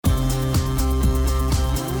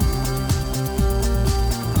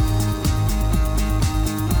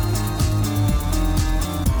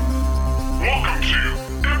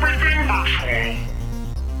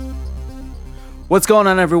What's going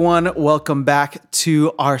on, everyone? Welcome back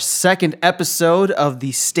to our second episode of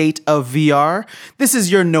the State of VR. This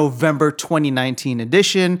is your November 2019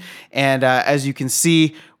 edition, and as you can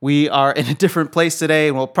see, we are in a different place today,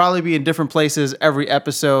 and we'll probably be in different places every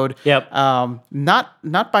episode. Yep.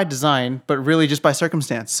 Not by design, but really just by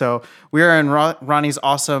circumstance. So we are in Ronnie's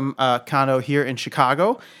awesome condo here in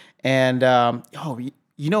Chicago, and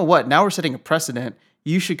you know what? Now we're setting a precedent.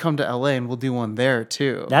 You should come to LA and we'll do one there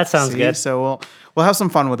too. That sounds good. So we'll have some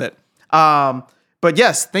fun with it. But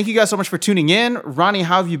yes, thank you guys so much for tuning in. Ronnie,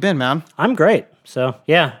 how have you been, man? I'm great. So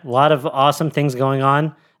yeah, a lot of awesome things going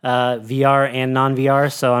on, VR and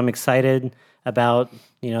non-VR. So I'm excited about,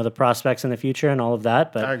 the prospects in the future and all of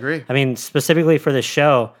that. But I agree. I mean, specifically for the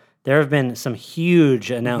show, there have been some huge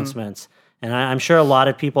announcements. And I'm sure a lot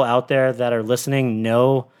of people out there that are listening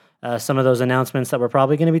know some of those announcements that we're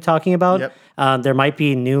probably going to be talking about. Yep. There might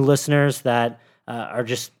be new listeners that are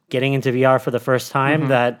just getting into VR for the first time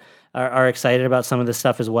that are excited about some of this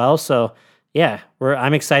stuff as well. So yeah,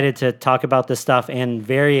 I'm excited to talk about this stuff and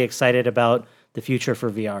very excited about the future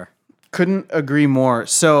for VR. Couldn't agree more.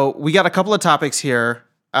 So we got a couple of topics here.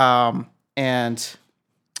 And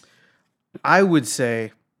I would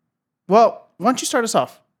say, well, why don't you start us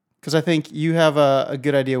off? Because I think you have a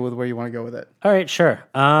good idea with where you want to go with it. All right, sure.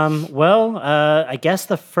 I guess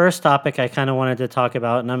the first topic I kind of wanted to talk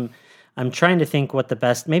about, and I'm trying to think what the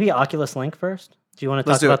best, maybe Oculus Link first. Do you want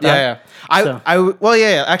to talk about that? Yeah.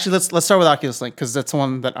 Actually, let's start with Oculus Link because that's the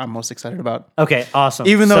one that I'm most excited about. Okay, awesome.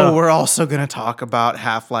 Even though we're also going to talk about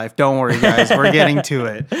Half-Life. Don't worry, guys. We're getting to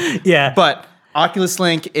it. Yeah. But Oculus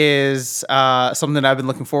Link is something that I've been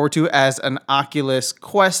looking forward to as an Oculus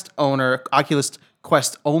Quest owner, Oculus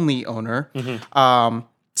Quest only owner.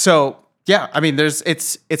 So yeah, I mean,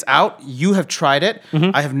 it's out. You have tried it.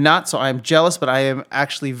 I have not, so I am jealous, but I am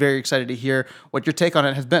actually very excited to hear what your take on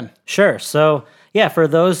it has been. Sure. So yeah, for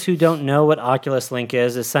those who don't know what Oculus Link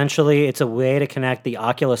is, essentially it's a way to connect the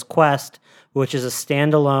Oculus Quest, which is a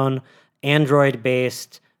standalone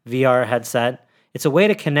Android-based VR headset. It's a way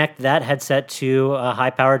to connect that headset to a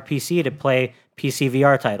high-powered PC to play PC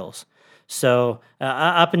VR titles. So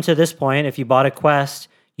up until this point, if you bought a Quest,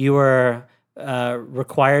 you were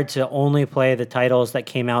required to only play the titles that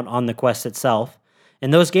came out on the Quest itself.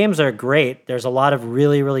 And those games are great. There's a lot of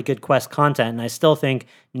really, really good Quest content. And I still think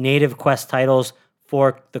native Quest titles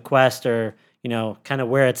for the Quest are, kind of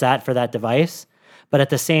where it's at for that device. But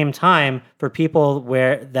at the same time, for people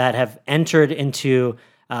that have entered into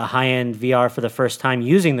high-end VR for the first time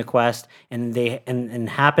using the Quest, and they and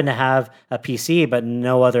happen to have a PC but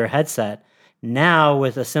no other headset. Now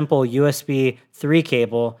with a simple USB 3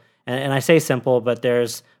 cable, and I say simple, but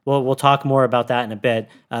we'll talk more about that in a bit.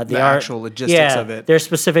 The actual logistics of it. There's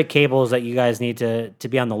specific cables that you guys need to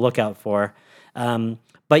be on the lookout for.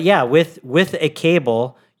 But yeah, with a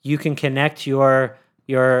cable, you can connect your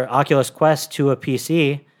Oculus Quest to a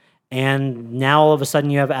PC, and now all of a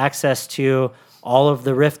sudden you have access to all of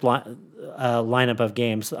the Rift lineup of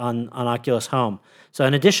games on Oculus Home. So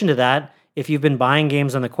in addition to that, if you've been buying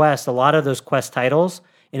games on the Quest, a lot of those Quest titles,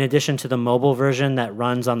 in addition to the mobile version that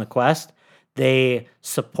runs on the Quest, they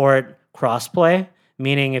support crossplay,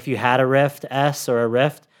 meaning if you had a Rift S or a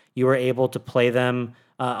Rift, you were able to play them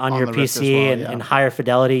on your PC in higher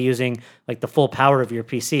fidelity using like the full power of your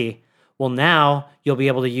PC. Well, now you'll be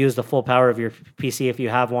able to use the full power of your PC if you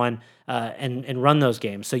have one and run those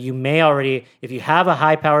games. So you may already, if you have a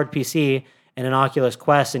high-powered PC and an Oculus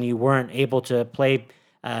Quest and you weren't able to play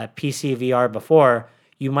PC VR before,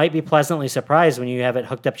 you might be pleasantly surprised when you have it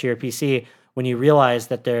hooked up to your PC when you realize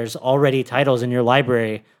that there's already titles in your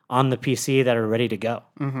library on the PC that are ready to go.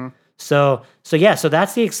 So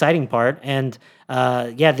that's the exciting part. And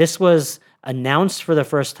this was announced for the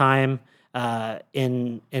first time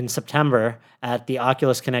in September at the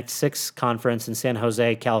Oculus Connect 6 conference in San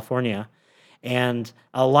Jose, California. And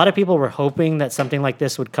a lot of people were hoping that something like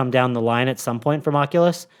this would come down the line at some point from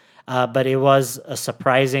Oculus, but it was a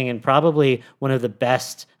surprising and probably one of the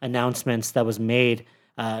best announcements that was made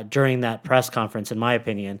during that press conference, in my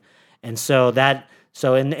opinion. And so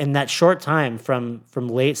in that short time from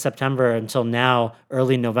late September until now,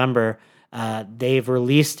 early November, they've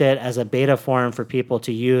released it as a beta form for people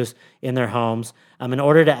to use in their homes. In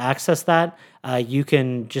order to access that, you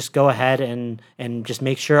can just go ahead and just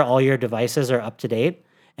make sure all your devices are up to date,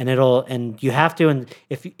 and you have to. And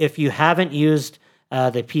if you haven't used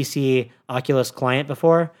the PC Oculus client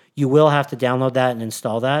before, you will have to download that and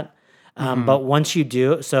install that. But once you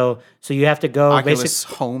do, so you have to go Oculus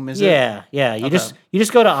Home, is it? Yeah. You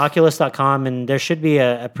just go to oculus.com and there should be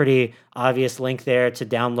a pretty obvious link there to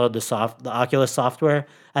download the Oculus software.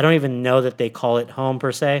 I don't even know that they call it Home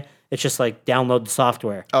per se. It's just like download the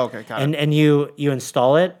software. Oh, okay, got it. And you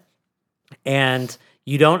install it, and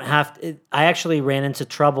you don't have to, I actually ran into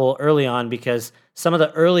trouble early on because some of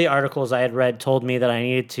the early articles I had read told me that I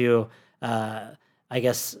needed to I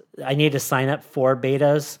guess I needed to sign up for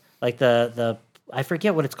betas, like the I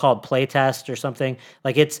forget what it's called, playtest or something.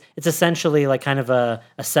 Like it's essentially like kind of a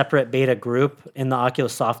separate beta group in the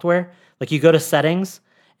Oculus software. Like you go to settings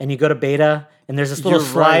and you go to beta, and there's this little You're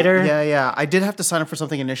slider. Right. Yeah. I did have to sign up for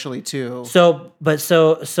something initially too.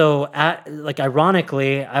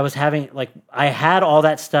 Ironically, I was having I had all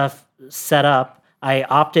that stuff set up. I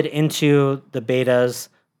opted into the betas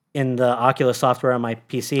in the Oculus software on my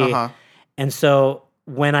PC, and so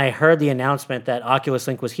when I heard the announcement that Oculus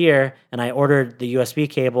Link was here, and I ordered the USB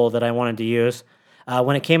cable that I wanted to use,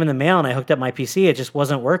 when it came in the mail and I hooked up my PC, it just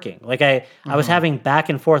wasn't working. Like I was having back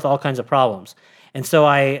and forth all kinds of problems. And so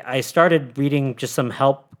I started reading just some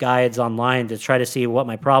help guides online to try to see what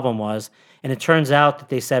my problem was. And it turns out that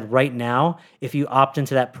they said right now, if you opt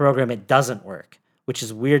into that program, it doesn't work, which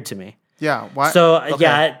is weird to me. Yeah. Why? So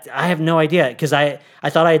yeah, I have no idea because I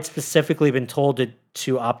thought I had specifically been told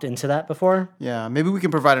to opt into that before. Yeah. Maybe we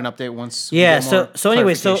can provide an update once. Yeah. We get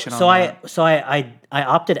more I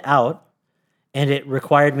opted out, and it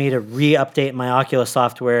required me to re-update my Oculus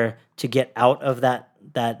software to get out of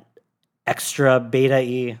that extra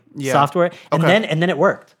beta software, and then it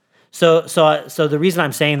worked. So the reason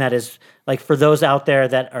I'm saying that is like for those out there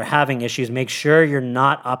that are having issues, make sure you're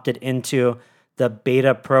not opted into the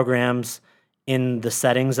beta programs in the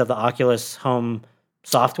settings of the Oculus Home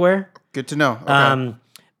software. Good to know. Okay.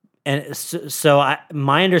 And so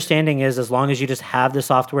my understanding is as long as you just have the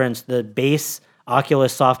software and the base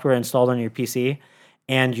Oculus software installed on your PC,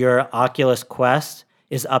 and your Oculus Quest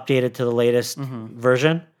is updated to the latest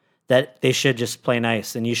version, that they should just play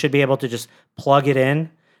nice. And you should be able to just plug it in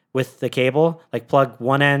with the cable, like plug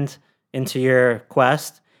one end into your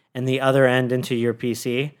Quest and the other end into your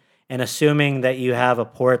PC. And assuming that you have a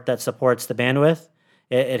port that supports the bandwidth,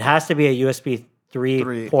 it has to be a USB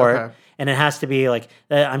 3 port. Okay. And it has to be like,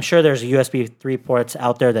 I'm sure there's USB 3 ports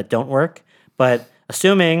out there that don't work, but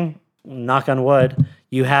assuming, knock on wood,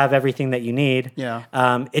 you have everything that you need,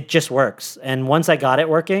 it just works. And once I got it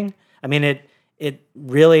working, I mean, it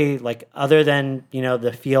really, like, other than,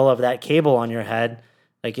 the feel of that cable on your head,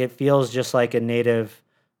 like, it feels just like a native,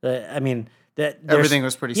 everything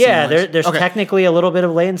was pretty seamless. Yeah, there's technically a little bit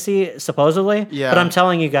of latency, supposedly, but I'm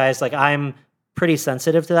telling you guys, like, I'm pretty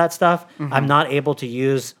sensitive to that stuff. I'm not able to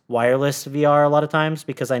use wireless VR a lot of times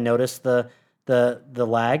because I notice the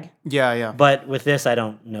lag. Yeah. But with this, I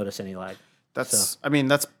don't notice any lag. That's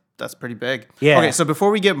pretty big. Yeah. Okay, so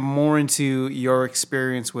before we get more into your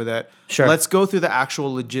experience with it, let's go through the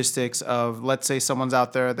actual logistics of, let's say someone's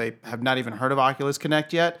out there, they have not even heard of Oculus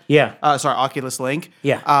Connect yet. Yeah. Oculus Link.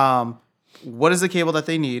 Yeah. What is the cable that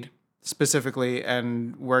they need specifically,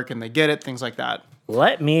 and where can they get it? Things like that.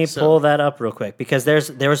 Let me pull that up real quick because there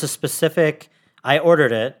was a specific. I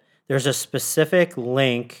ordered it. There's a specific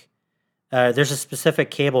link. There's a specific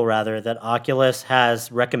cable that Oculus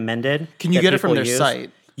has recommended. Can you get it from their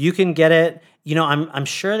site? You can get it. I'm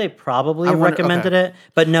sure they probably have recommended it,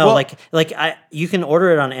 but no, you can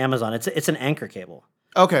order it on Amazon. It's an Anker cable.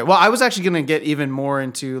 Okay. Well, I was actually going to get even more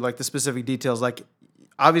into like the specific details. Like,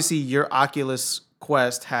 obviously, your Oculus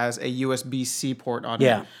Quest has a USB-C port on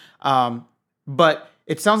it. But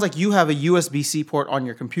it sounds like you have a USB-C port on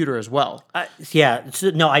your computer as well.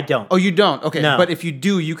 No, I don't. Oh, you don't? Okay. No. But if you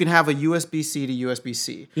do, you can have a USB-C to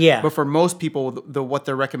USB-C. Yeah. But for most people, what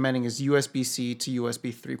they're recommending is USB-C to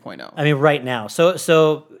USB 3.0. I mean, right now.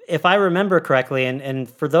 So if I remember correctly, and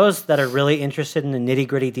for those that are really interested in the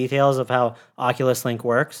nitty-gritty details of how Oculus Link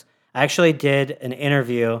works, I actually did an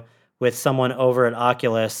interview with someone over at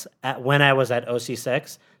Oculus when I was at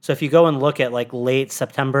OC6. So if you go and look at like late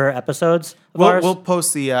September episodes of ours, we'll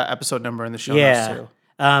post the episode number in the show notes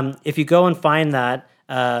too. If you go and find that,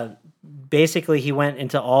 basically he went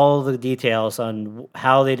into all the details on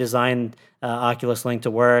how they designed Oculus Link to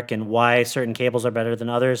work and why certain cables are better than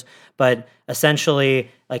others. But essentially,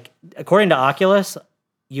 like according to Oculus,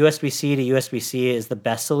 USB-C to USB-C is the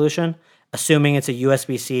best solution, assuming it's a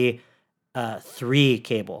USB-C 3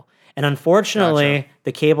 cable. And unfortunately,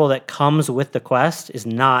 the cable that comes with the Quest is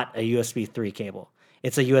not a USB 3 cable.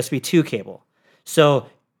 It's a USB 2 cable. So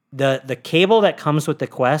the cable that comes with the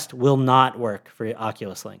Quest will not work for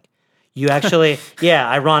Oculus Link. You actually,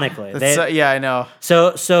 ironically. I know.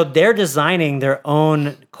 So they're designing their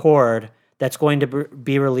own cord that's going to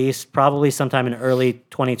be released probably sometime in early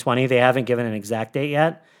 2020. They haven't given an exact date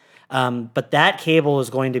yet. But that cable is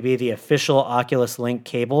going to be the official Oculus Link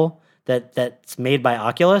cable that's made by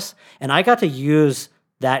Oculus, and I got to use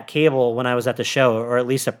that cable when I was at the show, or at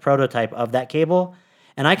least a prototype of that cable.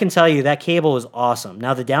 And I can tell you that cable is awesome.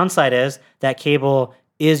 Now, the downside is that cable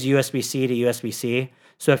is USB-C to USB-C.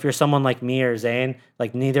 So if you're someone like me or Zane,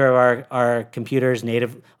 like neither of our computers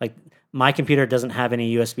like my computer doesn't have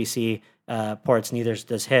any USB-C ports, neither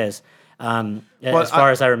does his, as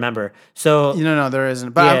far as I remember. So no, there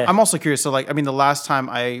isn't. But Yeah. I'm also curious. So, like, I mean, the last time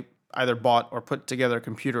I either bought or put together a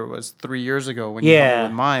computer was 3 years ago when you helped me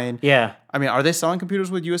with mine. Yeah. I mean, are they selling computers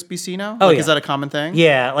with USB-C now? Oh, Like, yeah. Is that a common thing?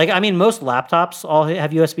 Yeah, like I mean, most laptops all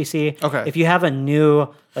have USB-C. Okay. If you have a new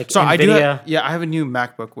So NVIDIA, I have a new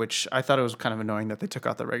MacBook, which I thought it was kind of annoying that they took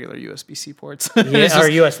out the regular USB-C ports. Yeah, It's or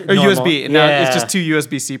just- normal. USB. Now it's Yeah. just 2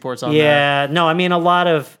 USB-C ports on there. Yeah, no, I mean a lot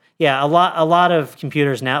of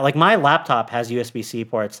computers now. Like my laptop has USB-C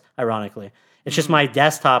ports. Ironically, it's just my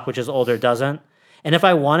desktop, which is older, doesn't. And if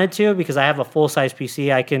I wanted to, because I have a full-size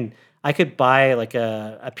PC, I could buy like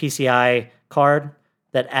a PCI card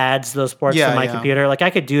that adds those ports to my computer. Like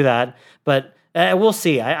I could do that, but we'll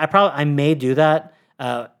see. I may do that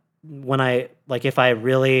when if I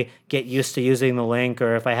really get used to using the Link,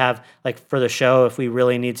 or if I have like for the show, if we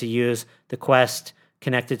really need to use the Quest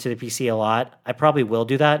connected to the PC a lot, I probably will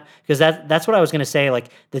do that, because that's what I was going to say. Like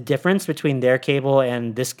the difference between their cable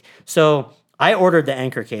and this. So I ordered the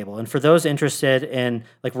Anker cable, and for those interested in,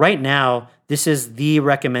 like right now, this is the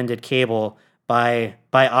recommended cable by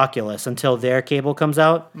Oculus until their cable comes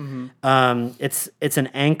out. It's an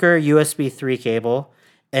Anker USB 3 cable,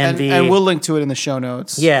 and we'll link to it in the show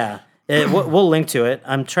notes. Yeah, we'll link to it.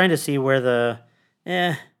 I'm trying to see where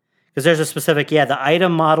because there's a specific, the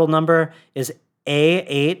item model number is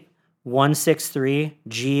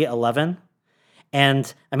A8163G11.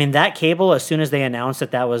 And I mean, that cable, as soon as they announced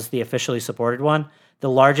that was the officially supported one, the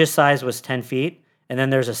largest size was 10 feet. And then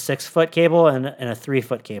there's a 6-foot cable and a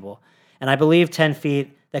 3-foot cable. And I believe 10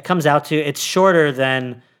 feet, that comes out to, it's shorter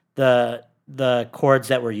than the cords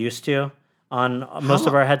that we're used to on most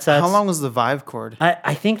of our headsets. How long was the Vive cord?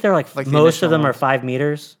 I think they're like the most of initial them are ones? 5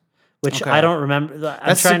 meters, which Okay. I don't remember.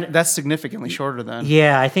 That's significantly shorter then.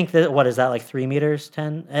 Yeah, I think that, what is that, like 3 meters,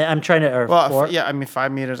 10? I'm trying to, or Well, 4? I mean,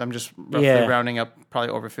 5 meters. I'm just roughly Yeah. rounding up, probably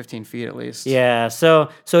over 15 feet at least. Yeah, so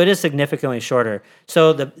it is significantly shorter.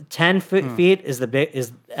 So the 10 feet is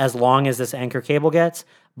is as long as this Anker cable gets,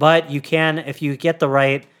 but you can, if you get the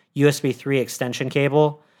right USB 3 extension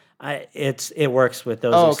cable, it works with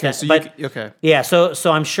those. Oh, okay. So okay. Yeah, so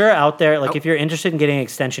I'm sure out there, like if you're interested in getting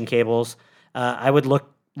extension cables, I would go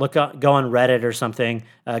on Reddit or something,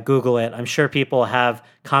 Google it. I'm sure people have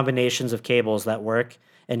combinations of cables that work,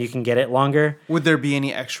 and you can get it longer. Would there be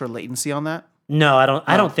any extra latency on that? No,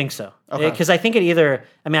 I don't think so. Okay. Because I think it either,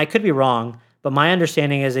 I mean, I could be wrong, but my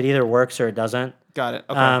understanding is it either works or it doesn't. Got it.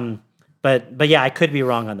 Okay. But yeah, I could be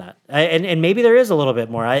wrong on that. And maybe there is a little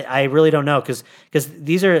bit more. I really don't know, because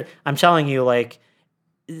these are, I'm telling you, like,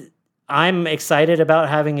 I'm excited about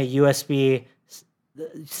having a USB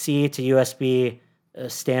C to USB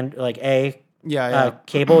A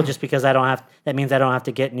cable, just because that means I don't have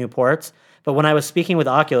to get new ports. But when I was speaking with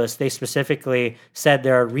Oculus, they specifically said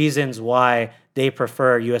there are reasons why they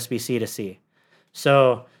prefer USB-C to C.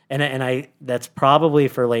 So, and that's probably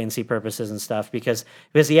for latency purposes and stuff, because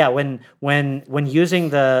when using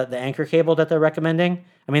the Anker cable that they're recommending,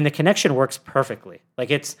 I mean, the connection works perfectly.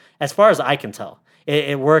 Like, it's, as far as I can tell,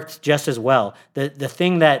 it worked just as well. The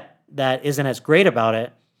thing that isn't as great about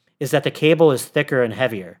it is that the cable is thicker and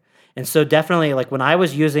heavier. And so definitely, like when I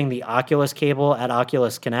was using the Oculus cable at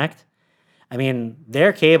Oculus Connect, I mean,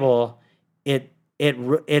 their cable, it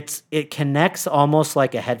connects almost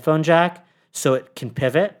like a headphone jack, so it can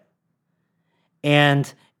pivot.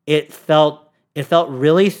 And it felt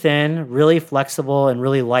really thin, really flexible, and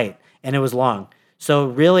really light, and it was long. So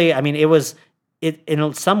really, I mean,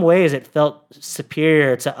 in some ways it felt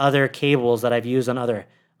superior to other cables that I've used on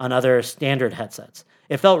other standard headsets.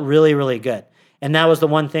 It felt really, really good. And that was the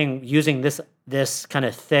one thing, using this kind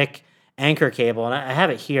of thick Anker cable, and I have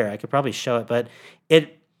it here. I could probably show it, but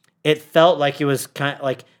it felt like it was kind of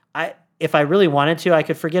like, if I really wanted to, I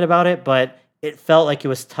could forget about it, but it felt like it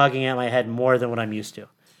was tugging at my head more than what I'm used to.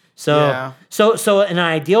 So, Yeah. so in an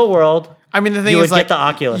ideal world, I mean, the thing you is, would like, get the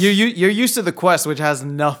Oculus. You're used to the Quest, which has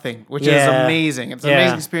nothing, which is Yeah. amazing. It's an Yeah.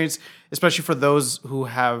 amazing experience, especially for those who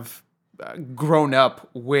have grown up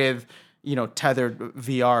with, tethered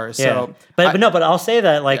VR. So, but I'll say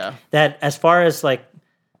that, like, Yeah. that as far as, like,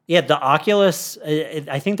 the Oculus,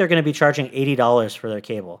 I think they're going to be charging $80 for their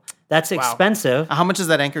cable. That's expensive. How much is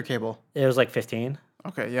that Anker cable? It was like 15.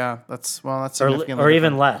 Okay, yeah, that's significantly or different.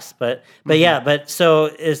 even less. But yeah, but so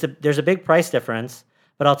there's a big price difference.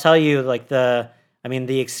 But I'll tell you, like, I mean,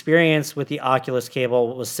 the experience with the Oculus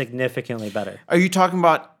cable was significantly better. Are you talking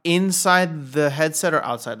about inside the headset or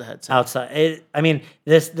outside the headset? Outside,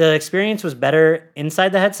 the experience was better inside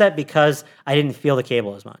the headset because I didn't feel the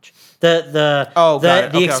cable as much. The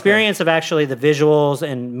experience of actually the visuals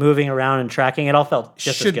and moving around and tracking it all felt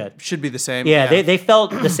just as good. Should be the same. Yeah, they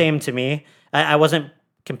felt the same to me. I wasn't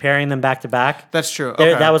comparing them back to back. That's true.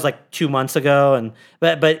 Okay. That was like 2 months ago,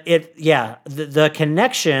 but the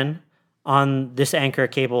connection on this Anker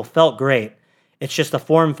cable felt great. It's just the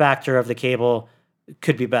form factor of the cable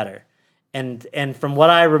could be better. And from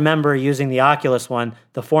what I remember using the Oculus one,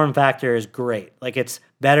 the form factor is great. Like it's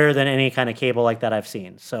better than any kind of cable like that I've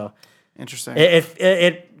seen. So interesting.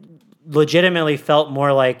 It legitimately felt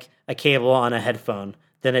more like a cable on a headphone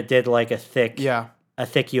than it did like a thick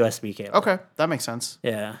USB cable. Okay, that makes sense.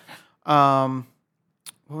 Yeah.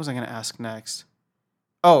 What was I going to ask next?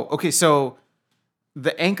 Oh, okay. So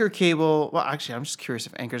the Anker cable. Well, actually, I'm just curious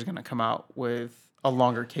if Anker's going to come out with a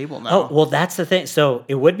longer cable now. Oh, well, that's the thing. So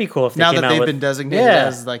it would be cool if they now came that out they've with, been designated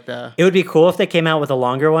as like the. It would be cool if they came out with a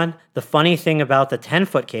longer one. The funny thing about the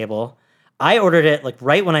 10-foot cable, I ordered it like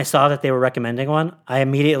right when I saw that they were recommending one. I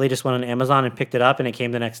immediately just went on Amazon and picked it up, and it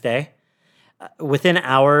came the next day. Within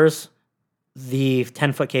hours, the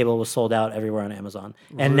 10-foot cable was sold out everywhere on Amazon.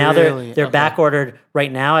 And now they're back ordered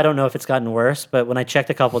right now. I don't know if it's gotten worse, but when I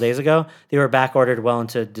checked a couple days ago, they were back ordered well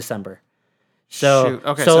into December. So shoot.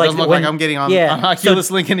 Okay, so it doesn't look like I'm getting on Oculus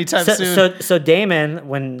Link anytime soon. So Damon,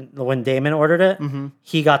 when Damon ordered it,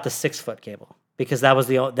 he got the 6-foot cable because that was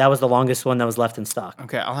the longest one that was left in stock.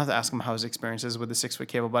 Okay, I'll have to ask him how his experience is with the 6-foot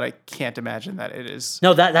cable, but I can't imagine that it is.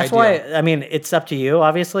 No, that's ideal. Why. I mean, it's up to you,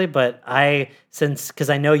 obviously, but because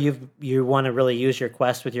I know you want to really use your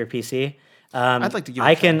Quest with your PC. I'd like to give.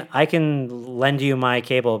 I can lend you my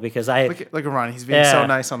cable because look at Ronnie. He's being so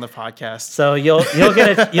nice on the podcast. So you'll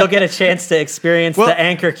get a chance to experience the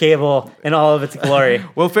Anker cable in all of its glory.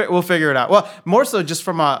 We'll figure it out. Well, more so just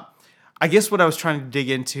from I guess what I was trying to dig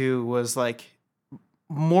into was like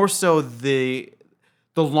more so the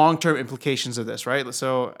long-term implications of this, right?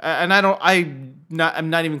 So, and I'm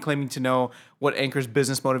not even claiming to know what Anker's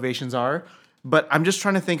business motivations are, but I'm just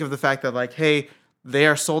trying to think of the fact that like, hey, they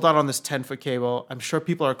are sold out on this 10-foot cable. I'm sure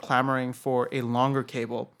people are clamoring for a longer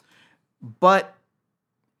cable, but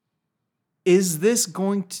is this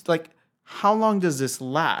going to like, how long does this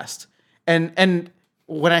last? And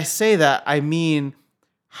when I say that, I mean,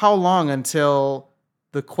 how long until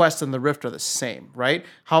the Quest and the Rift are the same, right?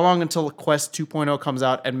 How long until the Quest 2.0 comes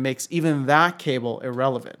out and makes even that cable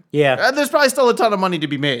irrelevant? Yeah. There's probably still a ton of money to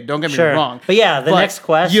be made. Don't get me wrong. But yeah, the next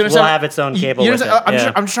Quest will have its own cable. With it.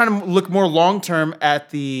 I'm just trying to look more long-term at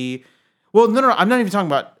the... Well, no. I'm not even talking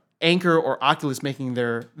about Anker or Oculus making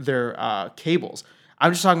their cables.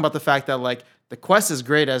 I'm just talking about the fact that like the Quest is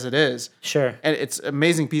great as it is. Sure. And it's an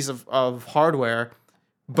amazing piece of hardware,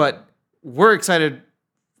 but we're excited...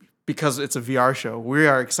 because it's a VR show. We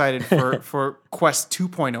are excited for Quest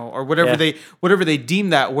 2.0 or whatever they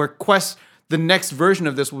deem that, where Quest, the next version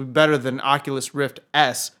of this will be better than Oculus Rift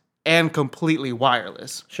S and completely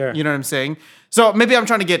wireless. Sure. You know what I'm saying? So maybe I'm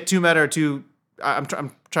trying to get too meta or too... I'm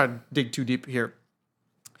trying to dig too deep here.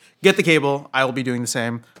 Get the cable. I will be doing the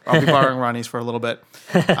same. I'll be borrowing Ronnie's for a little bit.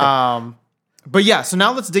 But yeah, so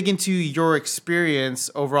now let's dig into your experience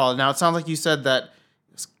overall. Now, it sounds like you said that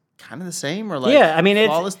kind of the same or like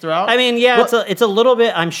flawless throughout? I mean, yeah, it's a little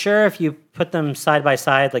bit, I'm sure if you put them side by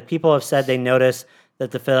side, like people have said they notice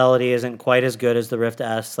that the fidelity isn't quite as good as the Rift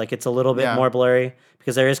S. Like it's a little bit more blurry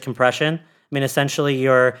because there is compression. I mean, essentially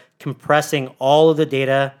you're compressing all of the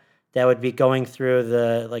data that would be going through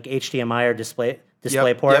the like HDMI or display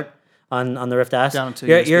port on the Rift S. Down to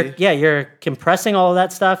USB. You're compressing all of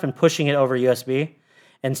that stuff and pushing it over USB.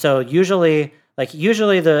 And so usually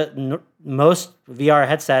most VR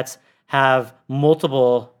headsets have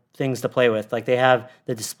multiple things to play with. Like they have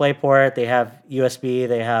the display port, they have USB,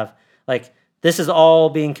 they have like this is all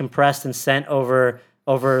being compressed and sent over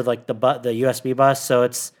like the USB bus. So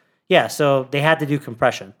so they had to do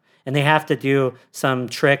compression and they have to do some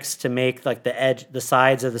tricks to make like the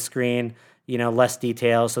sides of the screen, less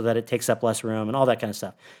detail so that it takes up less room and all that kind of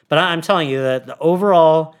stuff. But I'm telling you that the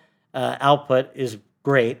overall output is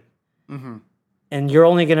great. Mm-hmm. And you're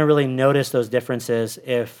only going to really notice those differences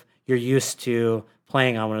if you're used to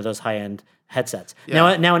playing on one of those high-end headsets.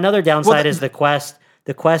 Yeah. Now another downside is the Quest.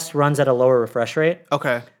 The Quest runs at a lower refresh rate.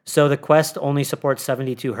 Okay. So the Quest only supports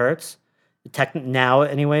 72 hertz. Now,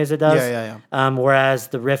 anyways, it does. Yeah. Whereas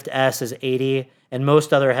the Rift S is 80, and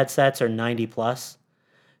most other headsets are 90 plus.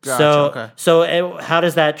 Gotcha, So how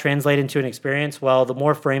does that translate into an experience? Well, the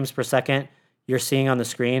more frames per second you're seeing on the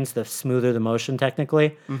screens, the smoother the motion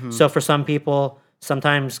technically. Mm-hmm. So for some people,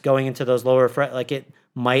 sometimes going into those lower like it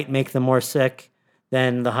might make them more sick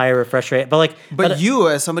than the higher refresh rate. But you,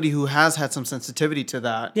 as somebody who has had some sensitivity to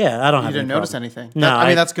that, yeah, I don't you have didn't any notice problem. anything. No, I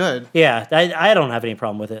mean that's good. Yeah, I don't have any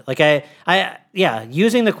problem with it. Like yeah,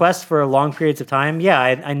 using the Quest for long periods of time. Yeah,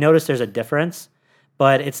 I noticed there's a difference,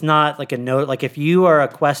 but it's not like like if you are a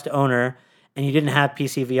Quest owner and you didn't have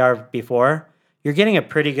PC VR before, you're getting a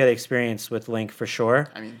pretty good experience with Link for sure.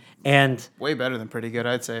 I mean, and way better than pretty good,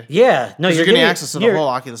 I'd say. Yeah, no, you're getting access to the whole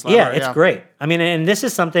Oculus library. Yeah, it's great. I mean, and this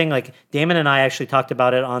is something like Damon and I actually talked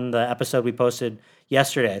about it on the episode we posted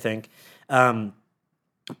yesterday, I think.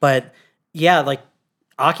 But yeah, like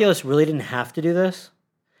Oculus really didn't have to do this.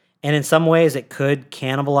 And in some ways, it could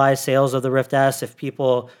cannibalize sales of the Rift S if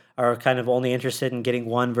people are kind of only interested in getting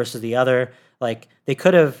one versus the other. Like they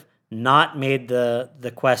could have not made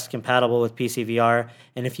the Quest compatible with PC VR.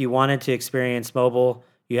 And if you wanted to experience mobile,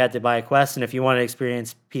 you had to buy a Quest, and if you wanted to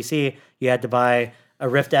experience PC, you had to buy a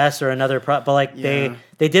Rift S or another But like they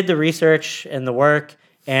did the research and the work,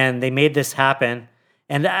 and they made this happen.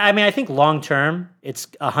 And I mean, I think long term, it's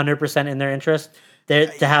 100% in their interest to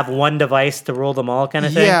have one device to rule them all, kind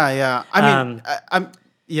of thing. Yeah. I mean,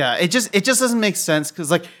 yeah. It just doesn't make sense because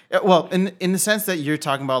like, well, in the sense that you're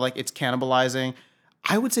talking about like it's cannibalizing,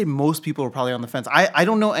 I would say most people are probably on the fence. I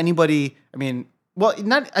don't know anybody. I mean. Well,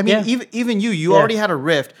 not. I mean, even you already had a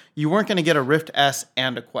Rift. You weren't going to get a Rift S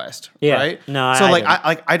and a Quest, right? No. So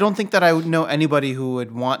I don't think that I would know anybody who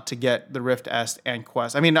would want to get the Rift S and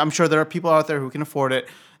Quest. I mean, I'm sure there are people out there who can afford it,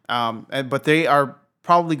 but they are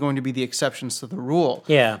probably going to be the exceptions to the rule.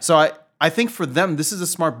 Yeah. So I think for them, this is a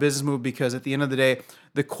smart business move because at the end of the day,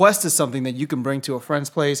 the Quest is something that you can bring to a friend's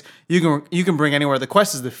place. You can bring anywhere. The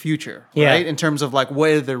Quest is the future, right? In terms of like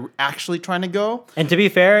where they're actually trying to go. And to be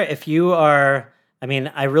fair, if you are. I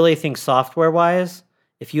mean, I really think software-wise,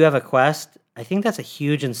 if you have a Quest, I think that's a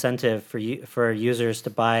huge incentive for users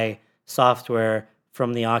to buy software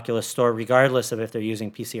from the Oculus store, regardless of if they're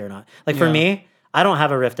using PC or not. Like for me, I don't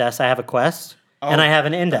have a Rift S, I have a Quest, and I have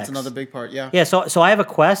an Index. That's another big part, yeah. Yeah, so I have a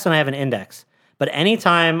Quest and I have an Index. But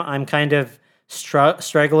anytime I'm kind of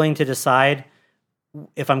struggling to decide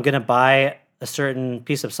if I'm going to buy a certain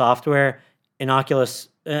piece of software in Oculus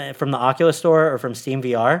from the Oculus store or from Steam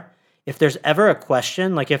VR, if there's ever a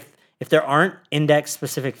question, like if there aren't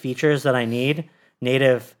index-specific features that I need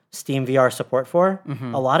native Steam VR support for,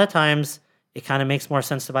 a lot of times it kind of makes more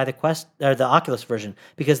sense to buy the Quest or the Oculus version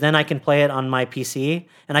because then I can play it on my PC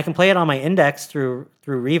and I can play it on my Index through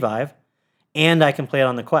Revive, and I can play it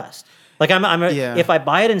on the Quest. Like if I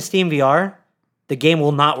buy it in Steam VR, the game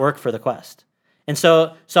will not work for the Quest, and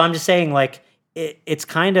so I'm just saying like it's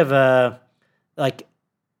kind of a like.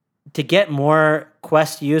 To get more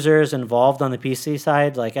Quest users involved on the PC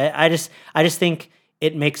side, like I just think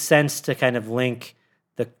it makes sense to kind of link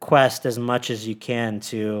the Quest as much as you can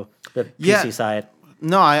to the PC side.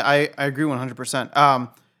 No, I agree 100%.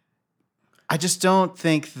 I just don't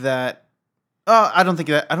think that. I don't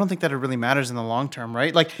think that it really matters in the long term,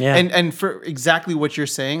 right? Like, and for exactly what you're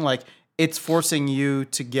saying, like it's forcing you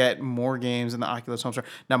to get more games in the Oculus Home Store.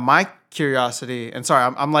 Now, my curiosity, and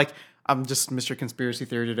sorry, I'm just Mr. Conspiracy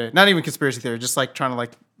Theory today. Not even conspiracy theory, just like trying to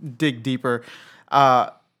like dig deeper.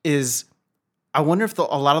 Is I wonder if a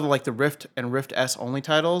lot of the Rift and Rift S only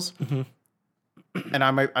titles, and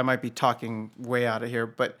I might be talking way out of here,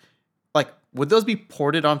 but like would those be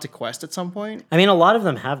ported onto Quest at some point? I mean, a lot of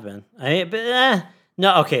them have been.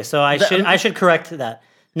 No, okay, so I should correct that.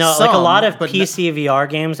 No, like a lot of PC VR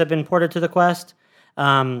games have been ported to the Quest,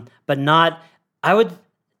 but not.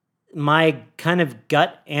 My kind of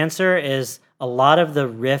gut answer is a lot of the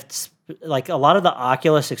Rifts, like a lot of the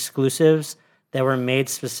Oculus exclusives that were made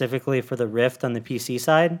specifically for the Rift on the PC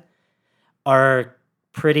side are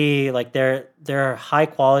pretty, like they're high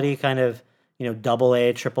quality kind of,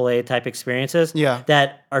 AA, AAA type experiences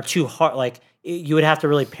that are too hard. Like you would have to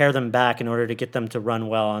really pare them back in order to get them to run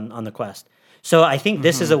well on the Quest. So I think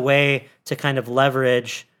this is a way to kind of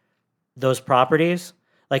leverage those properties.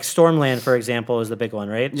 Like Stormland, for example, is the big one,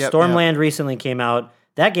 right? Stormland recently came out.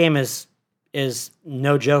 That game is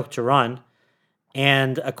no joke to run,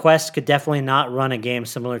 and a Quest could definitely not run a game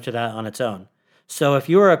similar to that on its own. So if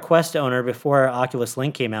you were a Quest owner before Oculus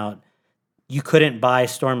Link came out, you couldn't buy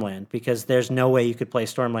Stormland because there's no way you could play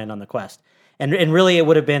Stormland on the Quest. And really, it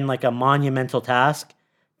would have been like a monumental task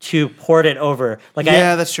to port it over. Like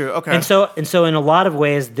that's true. Okay. And so in a lot of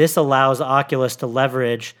ways, this allows Oculus to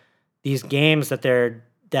leverage these games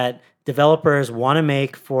that developers want to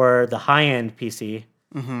make for the high-end PC.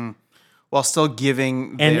 While still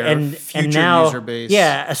giving their future user base.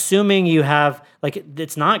 Yeah, assuming you have, like,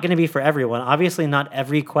 it's not going to be for everyone. Obviously, not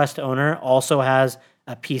every Quest owner also has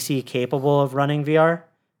a PC capable of running VR.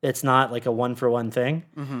 It's not like a one-for-one thing.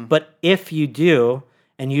 But if you do,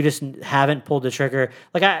 and you just haven't pulled the trigger,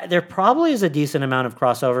 there probably is a decent amount of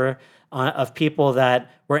crossover of people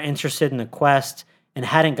that were interested in the Quest and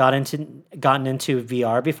hadn't gotten into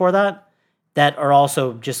VR before that are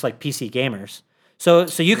also just like PC gamers. So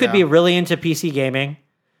you could be really into PC gaming.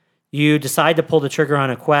 You decide to pull the trigger on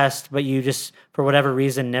a Quest, but you just, for whatever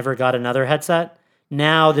reason, never got another headset.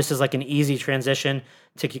 Now this is like an easy transition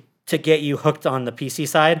to get you hooked on the PC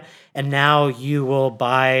side, and now you will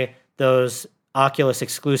buy those Oculus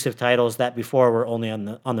exclusive titles that before were only on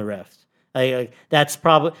the Rift. That's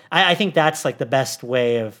probably I think that's like the best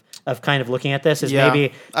way of kind of looking at this is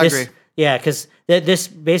maybe I this, agree. yeah, because this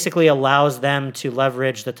basically allows them to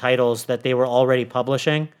leverage the titles that they were already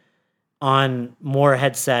publishing on more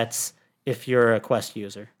headsets if you're a Quest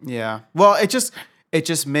user. Yeah. Well, it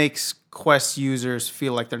just makes Quest users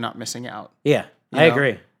feel like they're not missing out. Yeah, I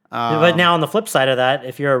agree. But now on the flip side of that,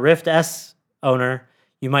 if you're a Rift S owner,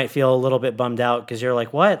 you might feel a little bit bummed out because you're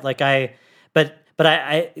like, what? But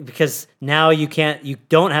I because now you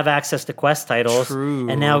don't have access to Quest titles. True.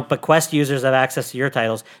 But Quest users have access to your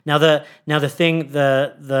titles. Now the nice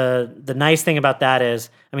thing about that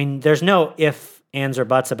is, I mean, there's no ifs, ands, or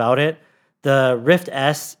buts about it. The Rift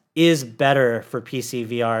S is better for PC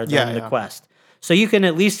VR than the Quest. So you can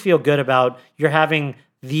at least feel good about you're having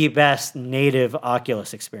the best native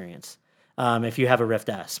Oculus experience if you have a Rift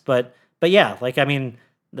S. But yeah,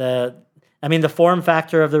 the form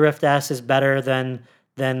factor of the Rift S is better than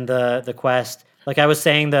the Quest. Like I was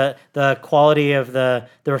saying, the quality of the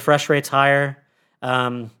refresh rate's higher.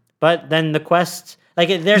 But then the Quest,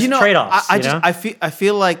 there's trade-offs. I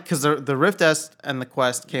feel like because the Rift S and the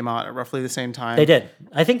Quest came out at roughly the same time. They did.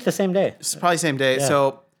 I think the same day. It's probably the same day. Yeah.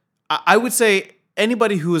 So I would say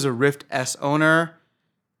anybody who is a Rift S owner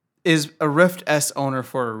is a Rift S owner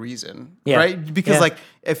for a reason, right? Because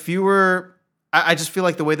if you were, I just feel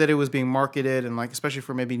like the way that it was being marketed and especially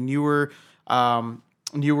for maybe newer VR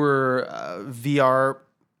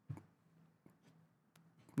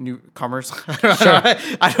newcomers. Sure.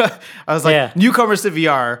 I was like newcomers to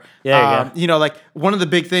VR. One of the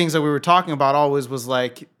big things that we were talking about always was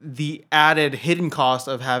the added hidden cost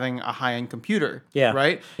of having a high-end computer. Yeah.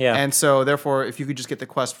 Right. Yeah. And so therefore, if you could just get the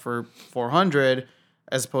Quest for $400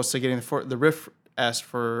 as opposed to getting the Rift S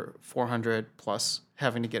for $400 plus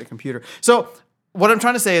having to get a computer. So what I'm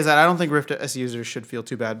trying to say is that I don't think Rift S users should feel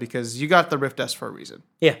too bad because you got the Rift S for a reason.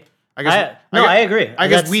 Yeah. I agree. I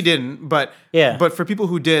guess we didn't, but for people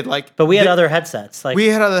who did, but we had other headsets. We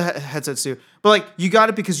had other headsets too. But you got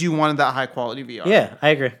it because you wanted that high quality VR. Yeah, I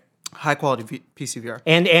agree. High quality PC VR.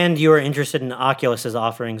 And you were interested in Oculus's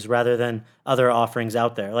offerings rather than other offerings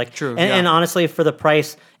out there. True. And honestly, for the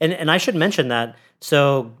price, and I should mention that.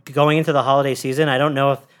 So going into the holiday season, I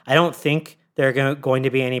don't think there are going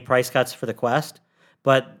to be any price cuts for the Quest,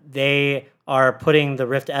 but they are putting the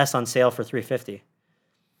Rift S on sale for $350.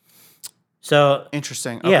 So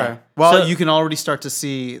interesting. Okay. Yeah. Well, you can already start to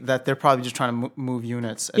see that they're probably just trying to move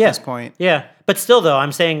units at this point. Yeah. But still, though,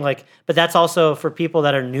 I'm saying but that's also for people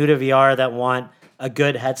that are new to VR that want a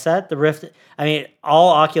good headset. The Rift, I mean, all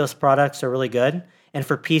Oculus products are really good, and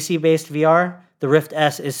for PC-based VR, the Rift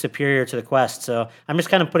S is superior to the Quest. So I'm just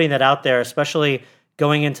kind of putting that out there, especially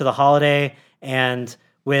going into the holiday and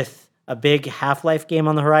with a big Half-Life game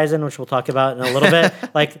on the horizon, which we'll talk about in a little bit.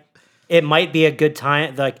 It might be a good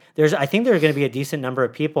time. I think there are going to be a decent number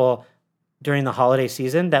of people during the holiday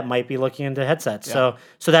season that might be looking into headsets. Yeah.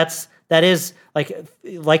 So that is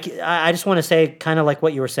I just want to say kind of like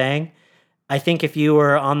what you were saying. I think if you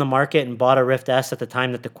were on the market and bought a Rift S at the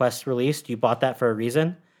time that the Quest released, you bought that for a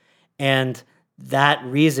reason. And that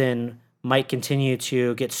reason might continue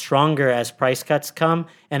to get stronger as price cuts come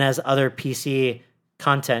and as other PC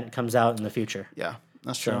content comes out in the future. Yeah,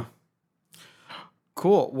 that's true.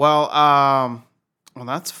 Cool. Well,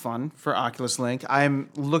 that's fun for Oculus Link. I'm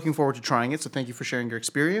looking forward to trying it. So thank you for sharing your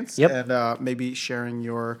experience and maybe sharing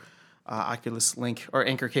your Oculus Link or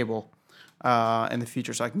Anchor cable in the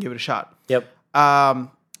future so I can give it a shot. Yep.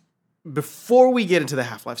 Before we get into the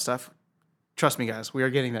Half-Life stuff, trust me, guys, we are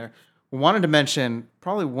getting there. We wanted to mention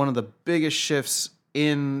probably one of the biggest shifts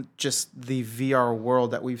in just the VR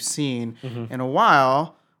world that we've seen in a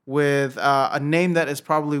while with a name that is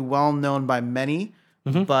probably well known by many,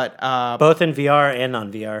 but both in VR and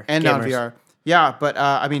on VR. And gamers. on VR. Yeah, but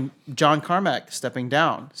John Carmack stepping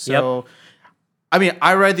down. So,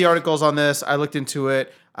 I read the articles on this. I looked into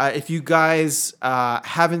it. If you guys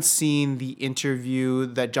haven't seen the interview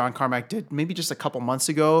that John Carmack did maybe just a couple months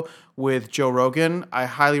ago with Joe Rogan, I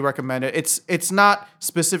highly recommend it. It's not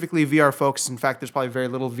specifically VR focused. In fact, there's probably very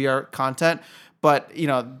little VR content, but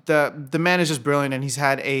the man is just brilliant, and he's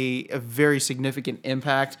had a very significant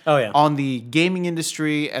impact on the gaming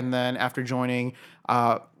industry. And then after joining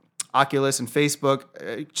Oculus and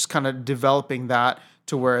Facebook, just kind of developing that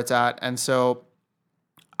to where it's at. And so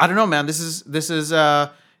I don't know, man. This is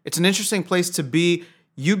it's an interesting place to be.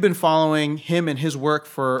 You've been following him and his work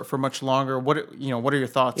for much longer. What are your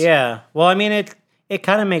thoughts? Yeah. Well, I mean, it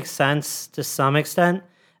kind of makes sense to some extent.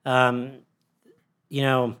 I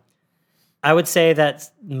would say that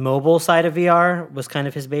mobile side of VR was kind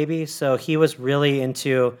of his baby. So he was really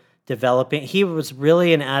into developing. He was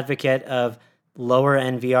really an advocate of lower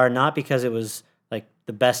end VR, not because it was like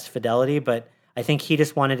the best fidelity, but I think he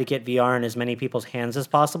just wanted to get VR in as many people's hands as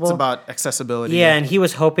possible. It's about accessibility. Yeah, and he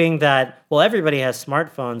was hoping that, well, everybody has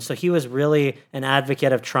smartphones, so he was really an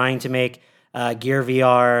advocate of trying to make Gear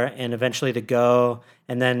VR and eventually the Go,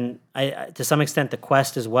 and then to some extent the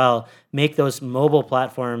Quest as well, make those mobile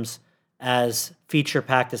platforms as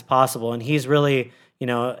feature-packed as possible. And he's really,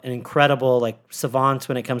 an incredible savant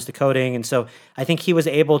when it comes to coding. And so I think he was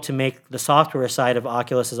able to make the software side of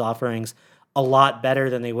Oculus's offerings a lot better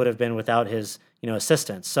than they would have been without his,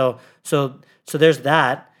 assistance. So there's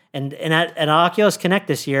that. And at Oculus Connect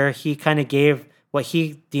this year, he kind of gave what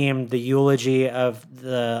he deemed the eulogy of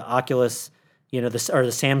the Oculus, the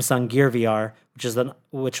Samsung Gear VR,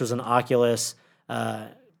 which was an Oculus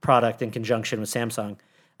product in conjunction with Samsung.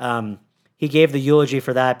 He gave the eulogy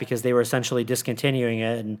for that because they were essentially discontinuing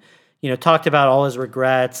it, and talked about all his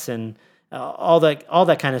regrets and all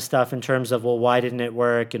that kind of stuff in terms of, well, why didn't it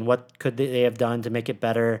work and what could they have done to make it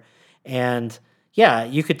better? And yeah,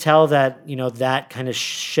 you could tell that that kind of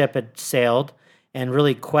ship had sailed, and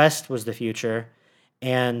really Quest was the future,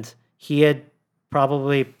 and he had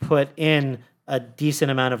probably put in a decent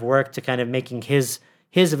amount of work to kind of making his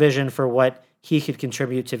vision for what he could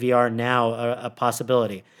contribute to VR now a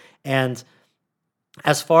possibility. And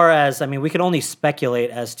as far as, we could only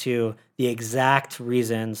speculate as to the exact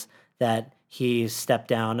reasons that he stepped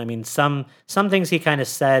down. Some things he kind of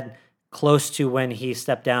said close to when he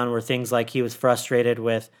stepped down were things like he was frustrated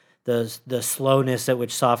with the slowness at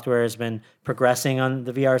which software has been progressing on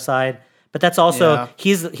the VR side. But that's also,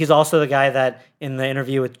 he's also the guy that in the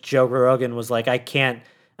interview with Joe Rogan was like, I can't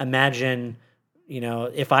imagine,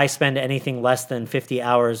 if I spend anything less than 50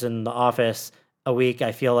 hours in the office a week,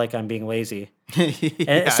 I feel like I'm being lazy.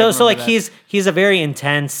 So he's a very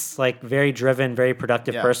intense, very driven, very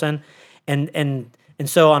productive person. And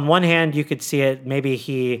so on one hand, you could see it, maybe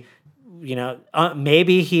he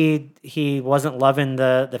wasn't loving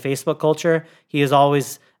the Facebook culture. He is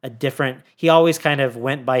always he always kind of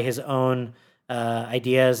went by his own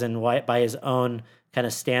ideas and by his own kind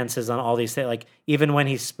of stances on all these things. Even when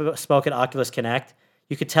he spoke at Oculus Connect,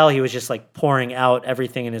 you could tell he was just pouring out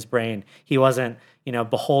everything in his brain. He wasn't,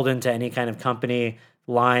 beholden to any kind of company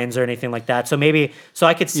lines or anything like that. So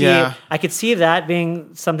I could see that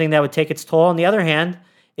being something that would take its toll. On the other hand,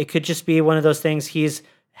 it could just be one of those things. He's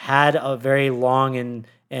had a very long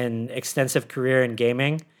and extensive career in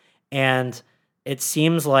gaming, and it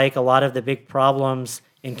seems like a lot of the big problems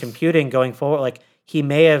in computing going forward, he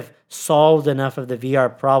may have solved enough of the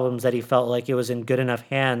VR problems that he felt like it was in good enough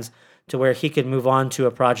hands to where he could move on to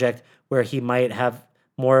a project where he might have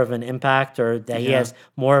more of an impact, or that he has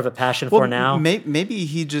more of a passion for now. Maybe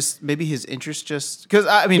his interest because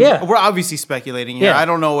we're obviously speculating here. I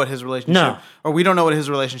don't know what his relationship, or we don't know what his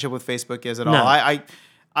relationship with Facebook is at all.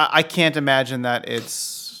 I can't imagine that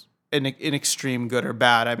it's an extreme good or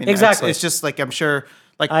bad. Exactly. It's just I'm sure.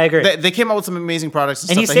 I agree. They came out with some amazing products,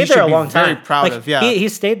 and he stuff stayed that there a long time. Very proud of. Yeah, he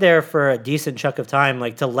stayed there for a decent chunk of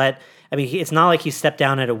time, to let. It's not like he stepped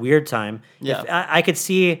down at a weird time. Yeah, I could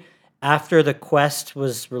see after the Quest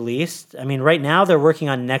was released. Right now they're working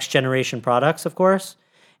on next generation products, of course,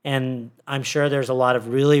 and I'm sure there's a lot of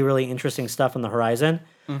really, really interesting stuff on the horizon.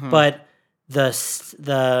 Mm-hmm. But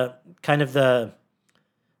the kind of the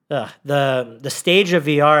stage of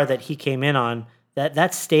VR that he came in on,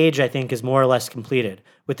 that stage I think is more or less completed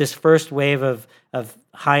with this first wave of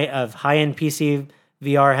high-end PC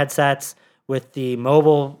VR headsets, with the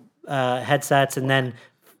mobile headsets, and then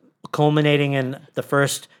culminating in the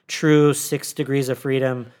first true 6 degrees of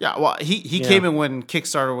freedom. Yeah, well, he came in when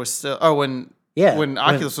Kickstarter was still, when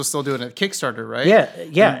Oculus was still doing a Kickstarter, right? Yeah.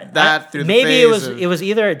 Maybe it was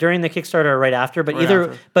either during the Kickstarter or right after,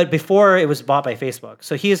 but before it was bought by Facebook.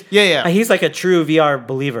 So he's like a true VR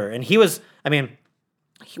believer, and he was.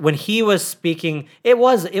 When he was speaking, it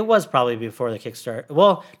was probably before the Kickstarter.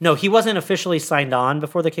 Well, no, he wasn't officially signed on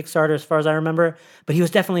before the Kickstarter, as far as I remember, but he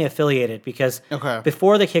was definitely affiliated because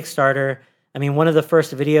before the Kickstarter, one of the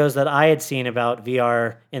first videos that I had seen about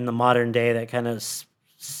VR in the modern day that kind of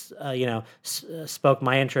spoke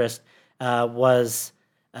my interest was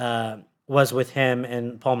with him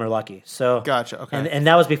and Palmer Luckey. So Gotcha. Okay. and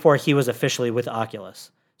that was before he was officially with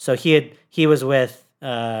Oculus. So he was with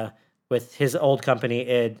his old company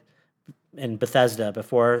id in Bethesda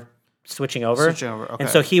before switching over. Okay. And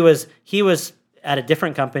so he was at a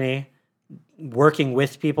different company working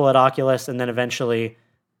with people at Oculus, and then eventually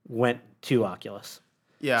went to Oculus.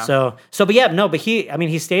 Yeah. But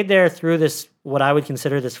he stayed there through this, what I would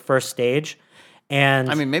consider this first stage.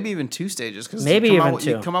 And I mean, maybe even 2 stages, because two.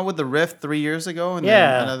 You come out with the Rift 3 years ago, and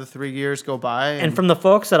Yeah. then another 3 years go by. And from the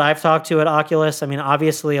folks that I've talked to at Oculus, I mean,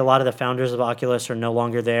 obviously a lot of the founders of Oculus are no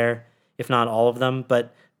longer there, if not all of them.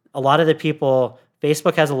 But a lot of the people,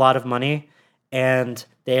 Facebook has a lot of money, and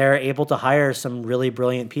they're able to hire some really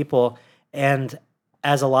brilliant people. And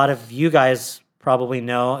as a lot of you guys probably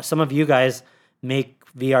know, some of you guys make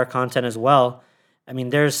VR content as well. I mean,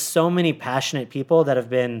 there's so many passionate people that have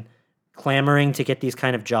been clamoring to get these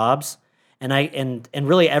kind of jobs. And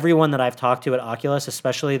really everyone that I've talked to at Oculus,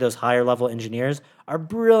 especially those higher level engineers, are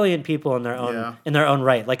brilliant people in their own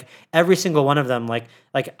right. Like every single one of them, like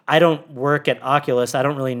I don't work at Oculus. I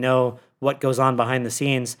don't really know what goes on behind the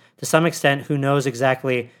scenes. To some extent, who knows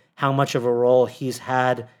exactly how much of a role he's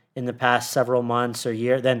had in the past several months or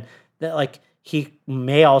year, then that, like, he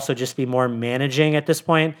may also just be more managing at this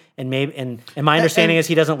point, and my understanding is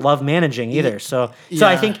he doesn't love managing either. So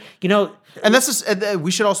I think, and that's just,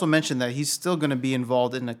 we should also mention that he's still going to be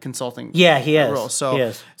involved in a consulting he is. role. So he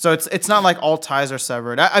is. So it's not like all ties are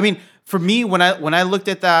severed. I mean, for me, when I looked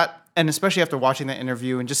at that, and especially after watching that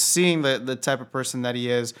interview and just seeing the type of person that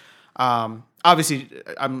he is, obviously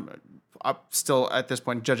I'm still at this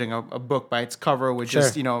point judging a book by its cover, which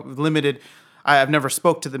is limited. I've never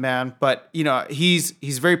spoke to the man, but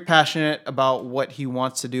he's very passionate about what he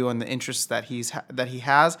wants to do and the interests that he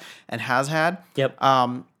has and has had. Yep.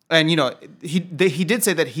 And he did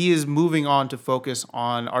say that he is moving on to focus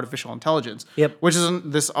on artificial intelligence. Yep. Which is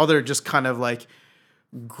this other just kind of like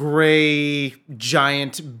gray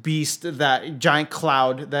giant beast, that giant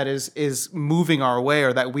cloud that is moving our way,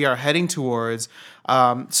 or that we are heading towards.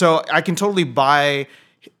 So I can totally buy.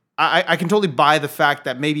 I can totally buy the fact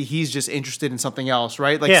that maybe he's just interested in something else,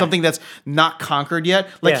 right? Like something that's not conquered yet.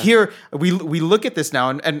 Like here, we look at this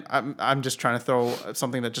now, and I'm just trying to throw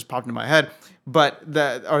something that just popped into my head, but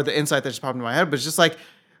the insight that just popped into my head, but it's just like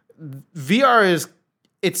VR is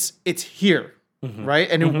it's here, right?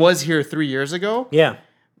 And it was here 3 years ago. Yeah.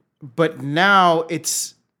 But now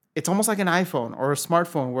it's almost like an iPhone or a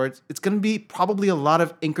smartphone, where it's going to be probably a lot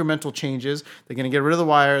of incremental changes. They're going to get rid of the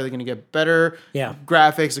wire. They're going to get better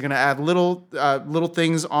graphics. They're going to add little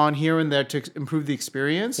things on here and there to improve the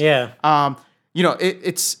experience. Yeah.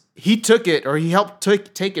 He took it, or he helped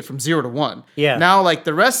take it from 0 to 1. Yeah. Now, like,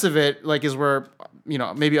 the rest of it, like, is where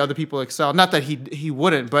maybe other people excel. Not that he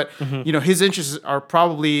wouldn't, but his interests are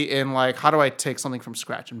probably in, like, how do I take something from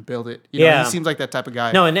scratch and build it? He seems like that type of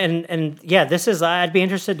guy. No, and this is, I'd be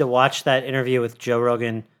interested to watch that interview with Joe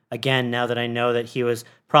Rogan again, now that I know that he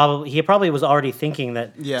probably was already thinking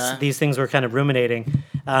that these things were kind of ruminating,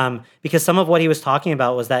 because some of what he was talking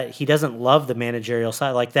about was that he doesn't love the managerial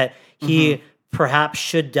side, like that he perhaps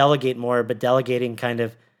should delegate more, but delegating kind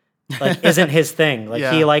of like isn't his thing.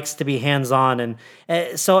 Like he likes to be hands-on,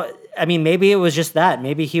 and so I mean, maybe it was just that.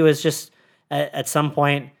 Maybe he was just at some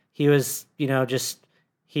point he was just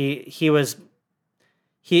he was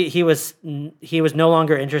no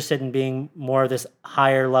longer interested in being more of this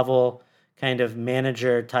higher level kind of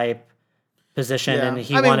manager type position, and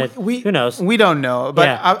he wanted. Who knows? We don't know,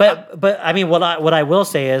 but but I mean, what I will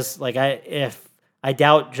say is, like, I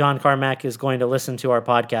doubt John Carmack is going to listen to our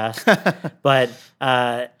podcast, but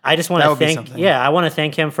I just want to thank. Yeah, I want to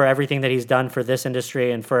thank him for everything that he's done for this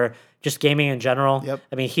industry and for just gaming in general. Yep.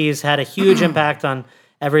 I mean, he's had a huge impact on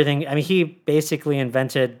everything. I mean, he basically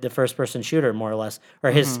invented the first-person shooter, more or less,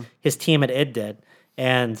 or his team at id did,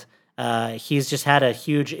 and he's just had a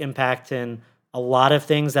huge impact in a lot of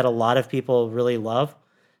things that a lot of people really love.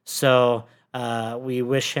 So we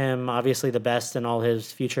wish him obviously the best in all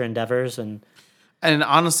his future endeavors. And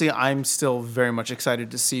honestly, I'm still very much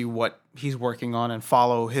excited to see what he's working on and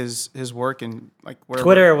follow his work, and like wherever.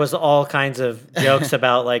 Twitter was all kinds of jokes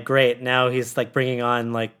about, like, great, now he's like bringing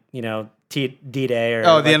on, like, D-Day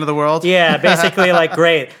or the end of the world. Yeah, basically, like,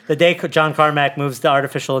 great. The day John Carmack moves to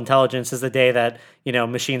artificial intelligence is the day that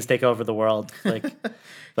machines take over the world. Like,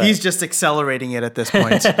 he's just accelerating it at this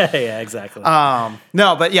point. Yeah, exactly.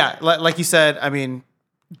 No, but yeah, like you said, I mean,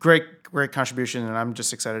 great contribution, and I'm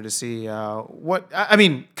just excited to see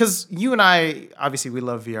because you and I, obviously we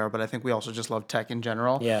love VR, but I think we also just love tech in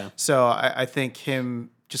general. Yeah. So I think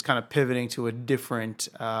him just kind of pivoting to a different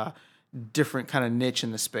kind of niche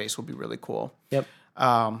in the space will be really cool. Yep.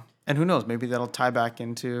 And who knows? Maybe that'll tie back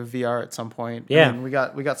into VR at some point. Yeah. I mean, we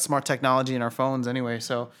got smart technology in our phones anyway,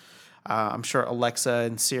 so I'm sure Alexa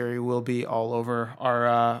and Siri will be all over our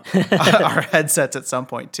our headsets at some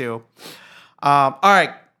point too. All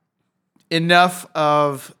right, enough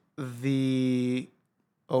of the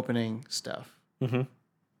opening stuff. Mm-hmm.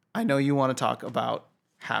 I know you want to talk about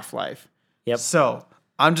Half-Life. Yep. So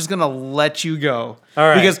I'm just gonna let you go. All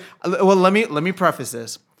right. Because let me preface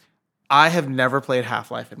this. I have never played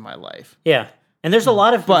Half-Life in my life. Yeah. And there's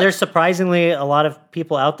there's surprisingly a lot of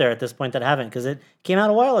people out there at this point that haven't, because it came out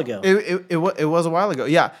a while ago. It was a while ago.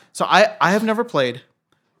 Yeah. So I have never played,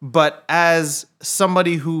 but as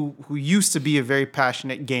somebody who used to be a very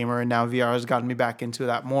passionate gamer and now VR has gotten me back into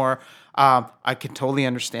that more, I can totally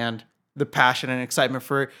understand the passion and excitement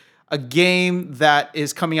for a game that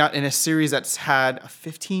is coming out in a series that's had a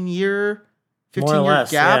 15-year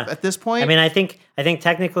gap at this point. I mean, I think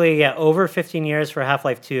technically, over 15 years for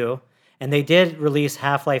Half-Life 2. And they did release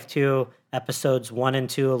Half-Life 2 episodes 1 and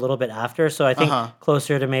 2 a little bit after. So I think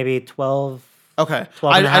closer to maybe 12. Okay.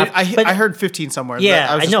 12 and a half. I heard 15 somewhere. Yeah,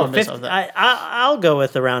 I know. I'll go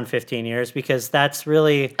with around 15 years, because that's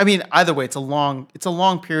really... I mean, either way, it's a long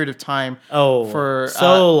period of time. For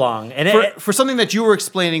so long. And for something that you were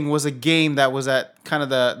explaining was a game that was at kind of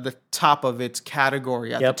the top of its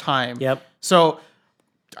category at the time. Yep. So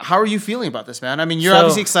how are you feeling about this, man? I mean, you're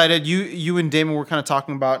obviously excited. You and Damon were kind of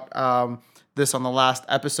talking about this on the last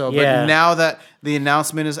episode, but now that the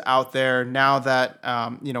announcement is out there, now that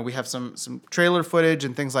we have some trailer footage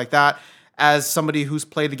and things like that, as somebody who's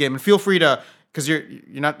played the game, and feel free to, because you're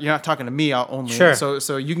not talking to me only, sure.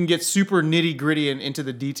 So you can get super nitty gritty and into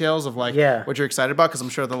the details of what you're excited about, because I'm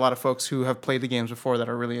sure there are a lot of folks who have played the games before that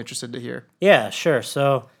are really interested to hear. Yeah, sure.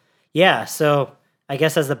 So I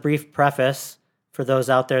guess as a brief preface, for those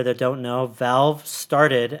out there that don't know, Valve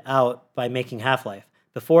started out by making Half-Life.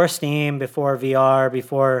 Before Steam, before VR,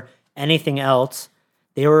 before anything else,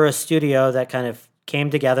 they were a studio that kind of came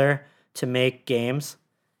together to make games.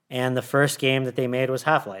 And the first game that they made was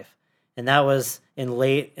Half-Life. And that was in the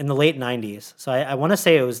late 90s. So I want to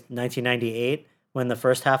say it was 1998 when the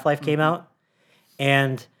first Half-Life came out.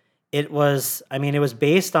 And it was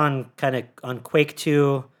based on Quake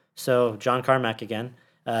 2, so John Carmack again,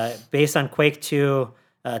 based on Quake 2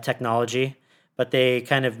 technology, but they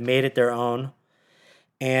kind of made it their own.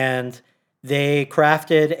 And they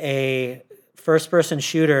crafted a first-person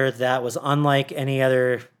shooter that was unlike any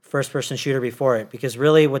other first-person shooter before it, because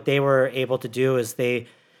really what they were able to do is they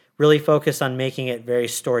really focused on making it very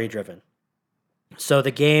story-driven. So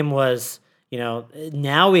the game was,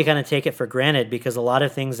 now we kind of take it for granted, because a lot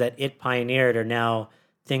of things that it pioneered are now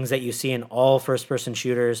things that you see in all first-person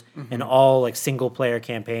shooters and all like single-player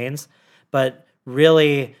campaigns. But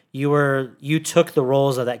really, you took the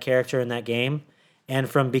roles of that character in that game, and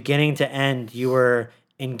from beginning to end, you were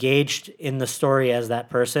engaged in the story as that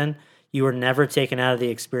person. You were never taken out of the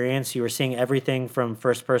experience. You were seeing everything from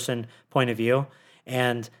first-person point of view.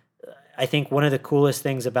 And I think one of the coolest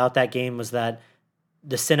things about that game was that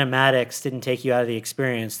the cinematics didn't take you out of the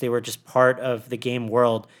experience. They were just part of the game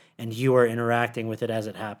world, and you were interacting with it as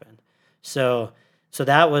it happened. So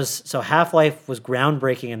Half-Life was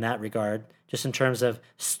groundbreaking in that regard, just in terms of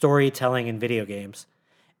storytelling in video games.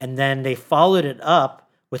 And then they followed it up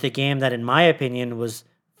with a game that, in my opinion, was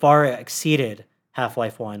far exceeded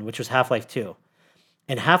Half-Life 1, which was Half-Life 2.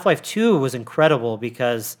 And Half-Life 2 was incredible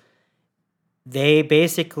because they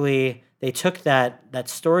took that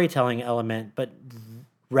storytelling element, but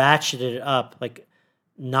ratcheted it up like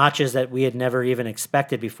notches that we had never even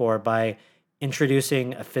expected before, by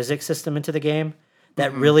introducing a physics system into the game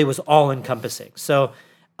that really was all-encompassing. So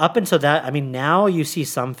up until that, now you see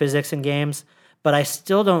some physics in games, but I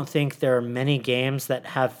still don't think there are many games that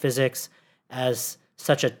have physics as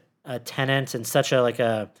such a tenet and such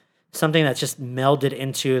something that's just melded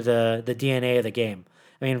into the DNA of the game.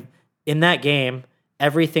 In that game,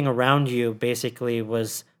 everything around you basically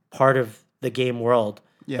was part of the game world,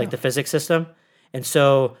 like the physics system. And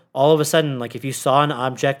so all of a sudden, like if you saw an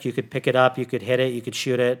object, you could pick it up, you could hit it, you could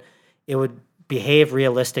shoot it. It would behave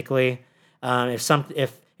realistically. If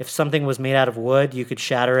something was made out of wood, you could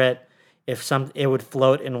shatter it. It would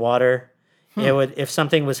float in water. If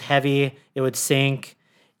something was heavy, it would sink.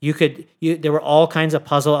 There were all kinds of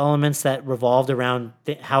puzzle elements that revolved around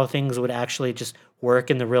how things would actually just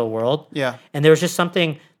work in the real world. Yeah. And there was just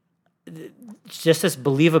this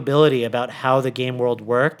believability about how the game world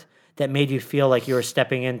worked that made you feel like you were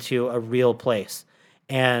stepping into a real place.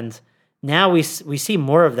 And now we see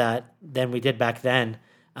more of that than we did back then.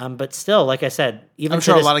 But still, like I said, even I'm to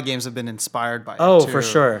sure a this- lot of games have been inspired by it. Oh, too. for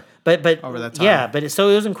sure. But over that time. yeah, so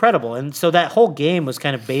it was incredible. And so that whole game was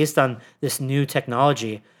kind of based on this new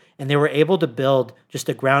technology. And they were able to build just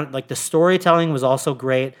a ground, like the storytelling was also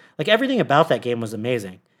great. Like everything about that game was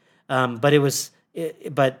amazing. But it was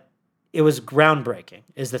groundbreaking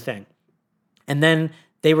is the thing. And then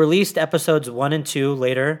they released episodes 1 and 2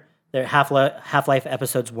 later. Their Half-Life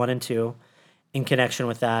episodes 1 and 2 in connection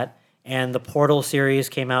with that. And the Portal series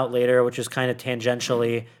came out later, which is kind of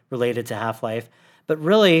tangentially related to Half-Life. But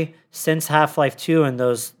really, since Half-Life 2 and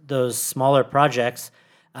those smaller projects,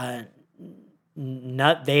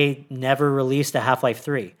 they never released a Half-Life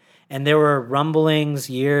 3. And there were rumblings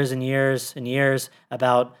years and years and years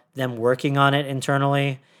about them working on it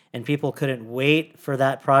internally, and people couldn't wait for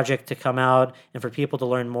that project to come out and for people to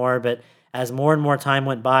learn more. But as more and more time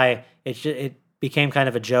went by, it became kind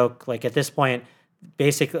of a joke. Like at this point,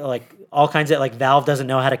 basically, like all kinds of like Valve doesn't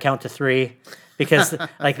know how to count to 3 because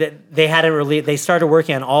like they hadn't really. They started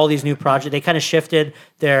working on all these new projects. They kind of shifted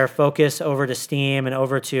their focus over to Steam and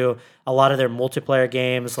over to a lot of their multiplayer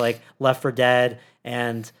games like Left 4 Dead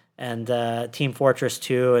and Team Fortress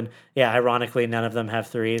 2, and yeah, ironically, none of them have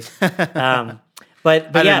 3s.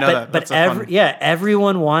 But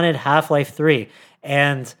everyone wanted Half-Life 3,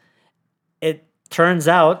 and it turns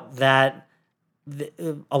out that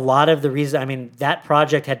a lot of the reason, I mean, that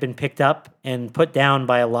project had been picked up and put down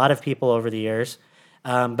by a lot of people over the years,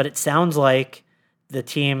 but it sounds like the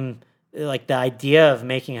team, like the idea of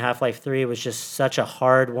making Half-Life 3 was just such a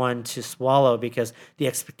hard one to swallow because the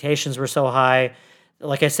expectations were so high.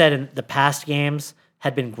 Like I said, in the past games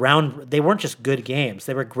had been they weren't just good games,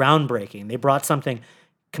 they were groundbreaking. They brought something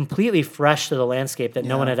completely fresh to the landscape that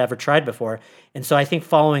no one had ever tried before. And so I think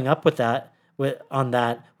following up with that, with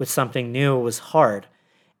something new was hard.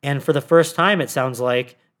 And for the first time, it sounds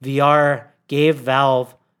like VR gave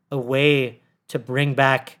Valve a way to bring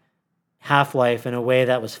back Half-Life in a way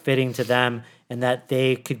that was fitting to them and that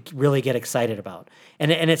they could really get excited about.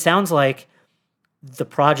 And it sounds like the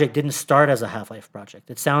project didn't start as a Half-Life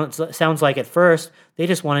project. It sounds like at first they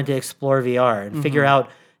just wanted to explore VR and figure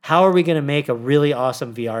out how are we going to make a really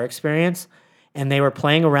awesome VR experience. And they were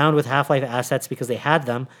playing around with Half-Life assets because they had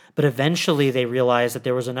them, but eventually they realized that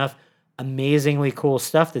there was enough amazingly cool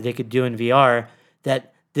stuff that they could do in VR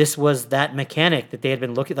that this was that mechanic that they had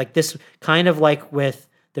been looking like this kind of like with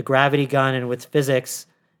the gravity gun and with physics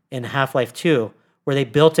in Half-Life 2, where they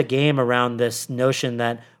built a game around this notion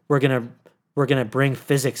that we're gonna bring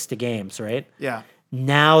physics to games, right? Yeah.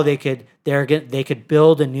 Now they could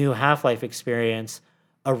build a new Half-Life experience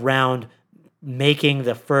around making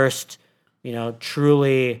the first,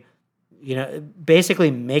 truly,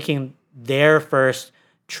 basically making their first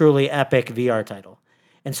truly epic VR title.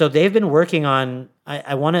 And so they've been working on.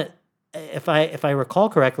 I want to, if I recall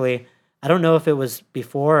correctly, I don't know if it was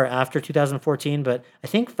before or after 2014, but I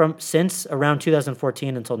think since around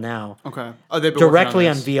 2014 until now. Okay. Oh, they've been directly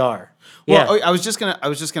on this. VR. Well, yeah. I was just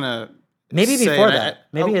gonna. Maybe say, before that.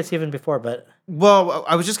 Maybe it's even before, but. Well,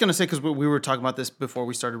 I was just gonna say because we were talking about this before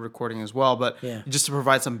we started recording as well, but Yeah. just to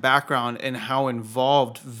provide some background and how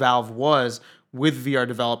involved Valve was with VR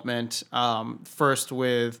development. First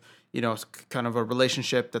with kind of a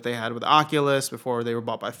relationship that they had with Oculus before they were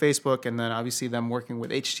bought by Facebook, and then obviously them working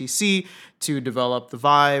with HTC to develop the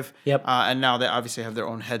Vive. Yep. And now they obviously have their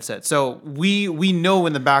own headset. So we know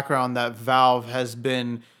in the background that Valve has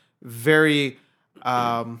been very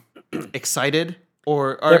excited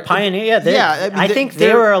or They're pioneer. Yeah, I think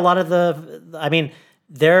they were a lot of the. I mean,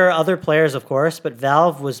 there are other players, of course, but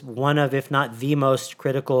Valve was one of, if not the most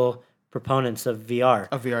critical proponents of VR.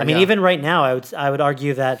 I mean, even right now, I would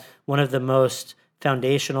argue that one of the most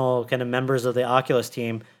foundational kind of members of the Oculus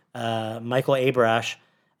team, Michael Abrash,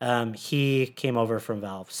 he came over from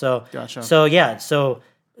Valve. So, gotcha. So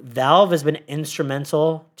Valve has been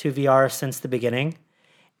instrumental to VR since the beginning,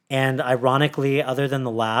 and ironically, other than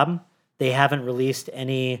the lab, they haven't released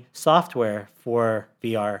any software for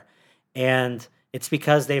VR, and it's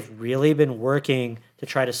because they've really been working to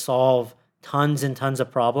try to solve tons and tons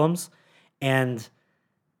of problems. And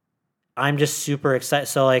I'm just super excited.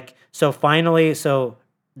 So finally,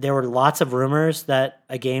 there were lots of rumors that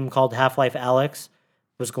a game called Half-Life Alyx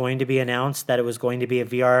was going to be announced, that it was going to be a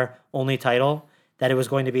VR only title, that it was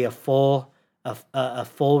going to be a full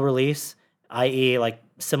release, i.e. like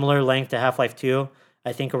similar length to Half-Life 2,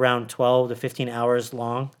 I think around 12 to 15 hours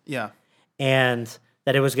long. Yeah. And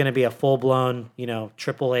that it was going to be a full-blown,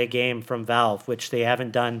 AAA game from Valve, which they haven't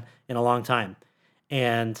done in a long time.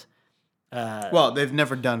 And well, they've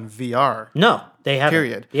never done VR. No, they haven't.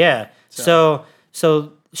 Period. Yeah. So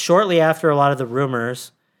shortly after a lot of the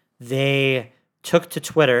rumors, they took to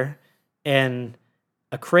Twitter and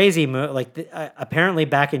a crazy move. Like apparently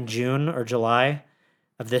back in June or July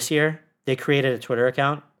of this year, they created a Twitter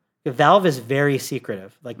account. Valve is very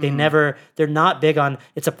secretive. Like they're not big on.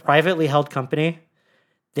 It's a privately held company.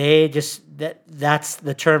 They just that's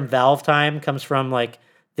the term Valve time comes from. Like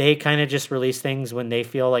they kind of just release things when they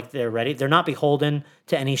feel like they're ready. They're not beholden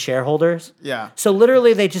to any shareholders. Yeah. So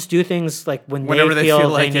literally, they just do things like whenever they feel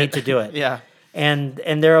like they need to do it. Yeah. And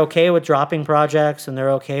they're okay with dropping projects, and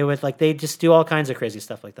they're okay with like they just do all kinds of crazy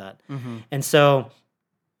stuff like that. And so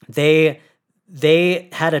they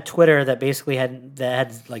had a Twitter that basically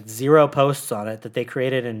had like 0 posts on it that they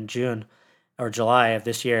created in June or July of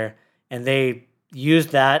this year, and they used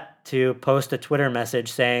that to post a Twitter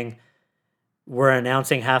message saying, "We're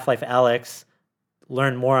announcing Half-Life Alyx.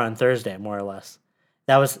 Learn more on Thursday," more or less.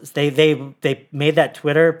 That was they made that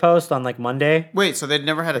Twitter post on like Monday. Wait, so they'd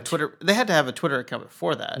never had a Twitter? They had to have a Twitter account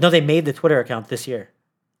before that. No, they made the Twitter account this year,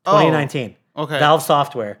 2019. Okay. Valve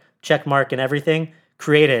Software, check mark and everything,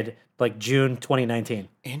 created like June 2019.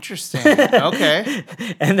 Interesting. Okay.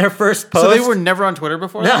 And their first post. So they were never on Twitter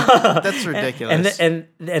before? No. That's ridiculous. And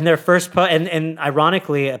their first post, and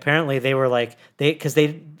ironically, apparently they were like because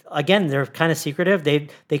again, they're kind of secretive. They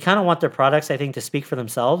kind of want their products, I think, to speak for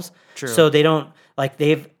themselves. True. So they don't like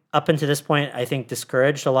they've up until this point, I think,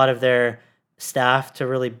 discouraged a lot of their staff to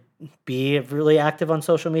really be really active on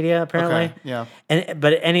social media. Apparently, Okay, yeah.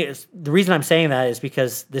 The reason I'm saying that is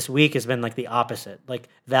because this week has been like the opposite. Like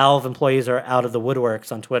Valve employees are out of the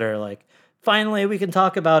woodworks on Twitter. Like, finally, we can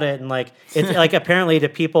talk about it, and like it's like apparently to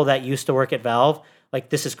people that used to work at Valve. Like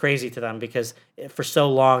this is crazy to them because for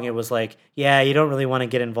so long it was like, yeah, you don't really want to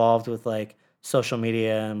get involved with like social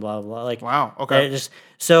media and blah blah. Like, wow, okay. Just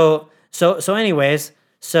so anyways,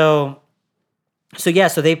 so yeah,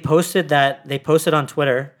 so they posted on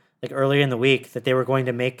Twitter like earlier in the week that they were going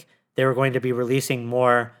to be releasing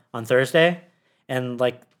more on Thursday, and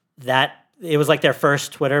like that it was like their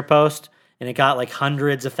first Twitter post, and it got like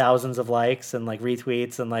hundreds of thousands of likes and like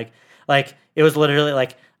retweets and like it was literally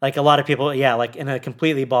like a lot of people, yeah, like in a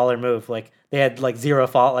completely baller move. Like they had like 0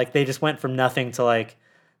 fault. Like they just went from nothing to like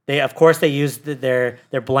they used their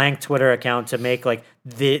blank Twitter account to make like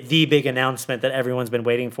the big announcement that everyone's been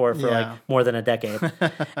waiting for like more than a decade.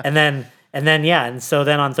 and so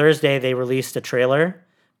then on Thursday they released a trailer,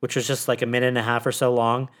 which was just like a minute and a half or so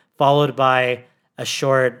long, followed by a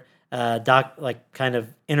short kind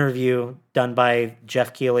of interview done by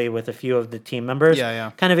Jeff Keighley with a few of the team members.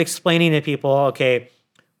 Kind of explaining to people, okay,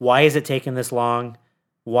 why is it taking this long?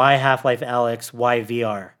 Why Half-Life Alyx? Why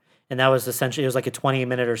VR? And that was essentially, it was like a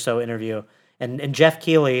 20-minute or so interview. And Jeff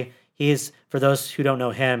Keighley, for those who don't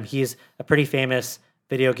know him, he's a pretty famous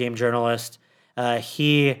video game journalist.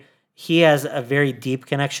 He has a very deep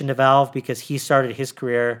connection to Valve because he started his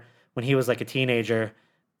career when he was like a teenager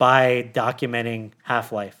by documenting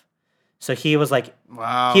Half-Life. So he was like,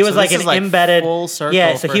 wow. He was so like an embedded, full circle.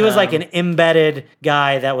 Yeah. So he was like an embedded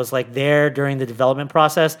guy that was like there during the development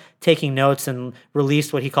process, taking notes, and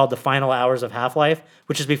released what he called the final hours of Half-Life,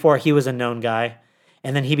 which is before he was a known guy,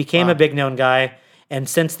 and then he became a big known guy. And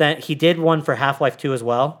since then, he did one for Half-Life 2 as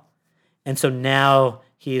well, and so now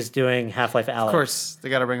he's doing Half-Life Alyx. Of course, they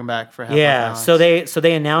got to bring him back for Half-Life So Alyx.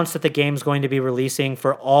 they announced that the game's going to be releasing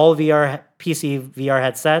for all PC VR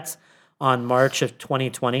headsets on March of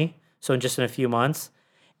 2020. So in a few months,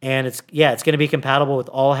 and it's going to be compatible with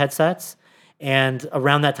all headsets. And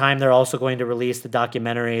around that time, they're also going to release the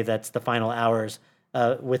documentary that's the final hours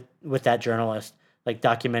with that journalist, like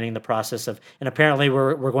documenting the process of. And apparently,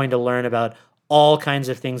 we're going to learn about all kinds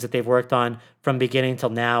of things that they've worked on from beginning till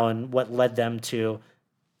now, and what led them to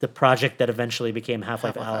the project that eventually became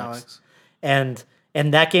Half-Life Alyx. And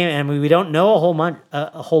that game, and we don't know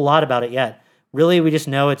a whole lot about it yet. Really, we just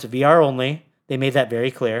know it's VR only. They made that very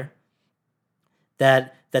clear.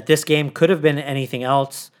 That this game could have been anything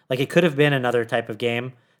else. Like it could have been another type of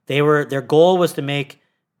game. Their goal was to make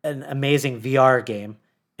an amazing VR game,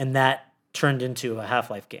 and that turned into a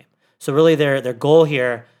Half-Life game. So really their goal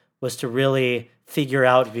here was to really figure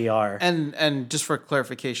out VR. And just for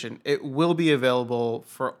clarification, it will be available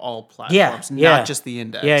for all platforms, not just the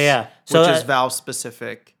Index. Yeah. So, which is Valve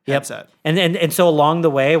specific headset. And so along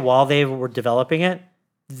the way, while they were developing it,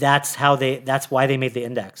 that's why they made the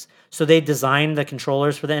Index. So they designed the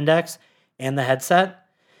controllers for the Index and the headset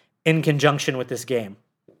in conjunction with this game.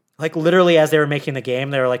 Like literally as they were making the game,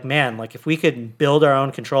 they were like, man, like if we could build our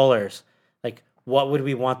own controllers, like what would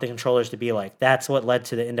we want the controllers to be like? That's what led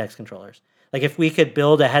to the Index controllers. Like if we could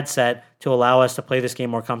build a headset to allow us to play this game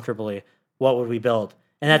more comfortably, what would we build?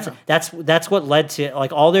 And that's what led to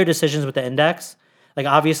like all their decisions with the Index. Like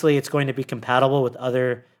obviously it's going to be compatible with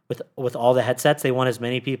with all the headsets. They want as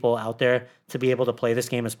many people out there to be able to play this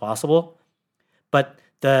game as possible. But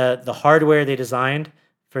the hardware they designed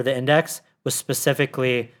for the Index was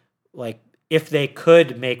specifically like, if they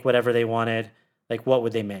could make whatever they wanted, like what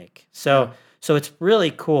would they make? So it's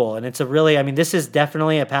really cool, and it's a really, I mean, this is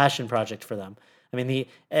definitely a passion project for them. I mean,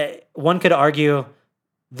 one could argue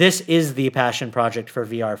this is the passion project for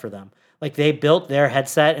VR for them. Like, they built their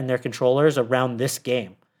headset and their controllers around this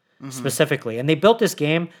game specifically, and they built this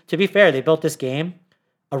game. To be fair, they built this game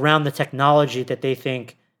around the technology that they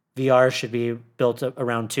think VR should be built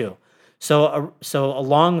around too. So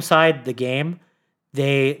alongside the game,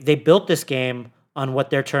 they built this game on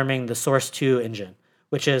what they're terming the Source 2 engine,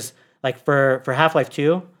 which is like for Half-Life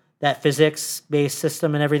 2, that physics-based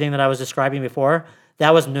system and everything that I was describing before,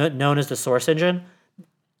 that was known as the Source engine.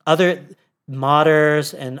 Other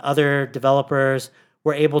modders and other developers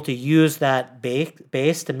were able to use that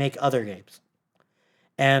base to make other games.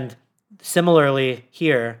 And similarly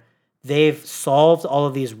here, they've solved all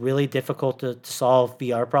of these really difficult to solve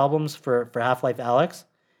VR problems for Half-Life Alyx.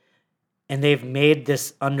 And they've made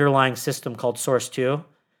this underlying system called Source 2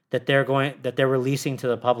 that they're releasing to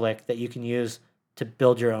the public that you can use to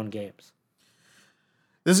build your own games.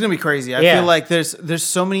 This is gonna be crazy. I feel like there's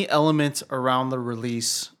so many elements around the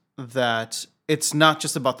release that it's not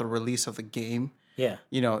just about the release of the game. Yeah,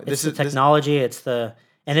 this it's is the technology.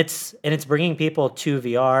 It's bringing people to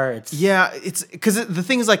VR. It's because the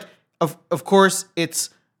thing is, like, of course it's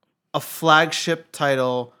a flagship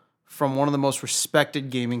title from one of the most respected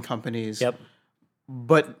gaming companies. Yep.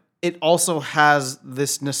 But it also has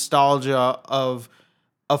this nostalgia of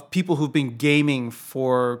people who've been gaming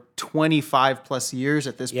for 25 plus years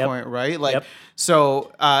at this point, right? Like,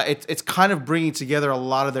 so it's kind of bringing together a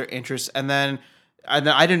lot of their interests. And then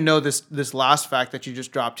I didn't know this last fact that you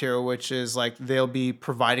just dropped here, which is like they'll be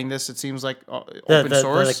providing this. It seems like open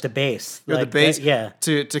source, like the base, the base,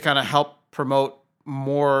 to kind of help promote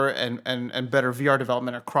more and better VR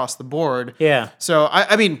development across the board. Yeah. So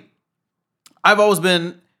I mean, I've always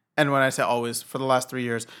been, and when I say always, for the last 3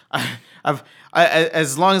 years, I've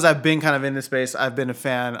as long as I've been kind of in this space, I've been a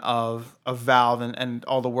fan of Valve and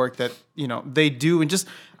all the work that they do, and just,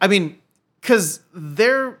 I mean, because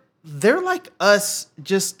they're like us,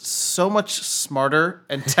 just so much smarter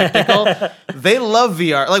and technical. They love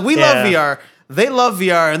VR, like we love VR. They love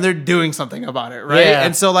VR, and they're doing something about it, right? Yeah.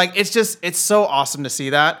 And so, like, it's so awesome to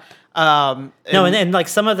see that. And like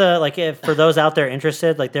some of the, like, if for those out there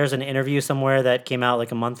interested, like there's an interview somewhere that came out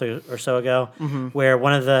like a month or so ago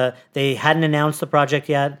where they hadn't announced the project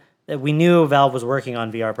yet. We knew Valve was working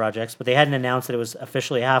on VR projects, but they hadn't announced that it was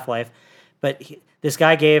officially Half-Life. But this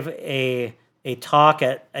guy gave a talk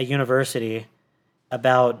at a university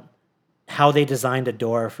about how they designed a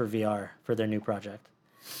door for VR for their new project.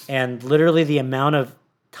 And literally the amount of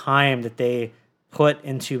time that they put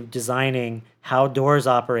into designing how doors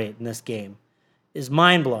operate in this game is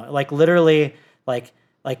mind-blowing. Like, literally, like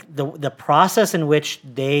the process in which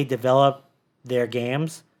they develop their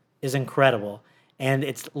games is incredible. And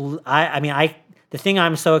the thing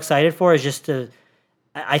I'm so excited for is just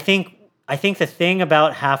I think the thing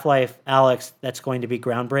about Half-Life Alyx that's going to be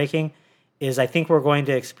groundbreaking is I think we're going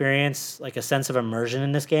to experience like a sense of immersion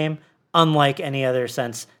in this game, unlike any other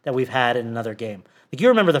sense that we've had in another game. Like, you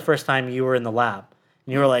remember the first time you were in the lab,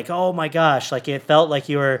 and you were like, oh my gosh, like it felt like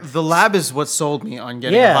you were... The lab is what sold me on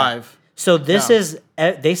getting a Vive. So this is,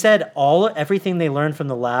 they said everything they learned from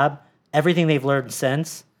the lab, everything they've learned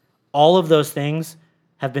since, all of those things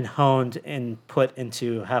have been honed and put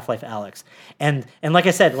into Half-Life Alyx. And like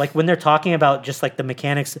I said, like when they're talking about just like the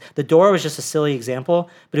mechanics, the door was just a silly example,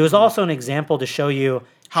 but it was also an example to show you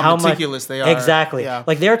how meticulous they are. Exactly. Yeah.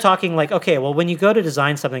 Like they're talking like, okay, well, when you go to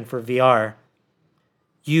design something for VR,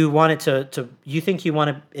 you want it to you think you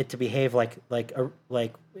want it to behave like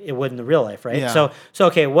it would in the real life, right? Yeah. So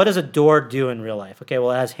okay, what does a door do in real life? Okay,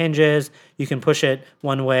 well, it has hinges. You can push it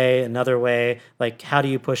one way, another way. Like, how do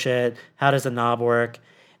you push it? How does the knob work?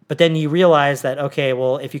 But then you realize that, okay,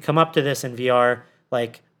 well, if you come up to this in VR,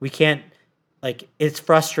 like, we can't, like, it's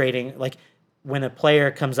frustrating. Like, when a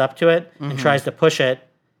player comes up to it and tries to push it,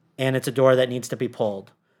 and it's a door that needs to be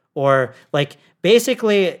pulled. Or, like,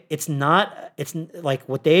 basically, it's like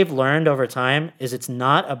what they've learned over time is it's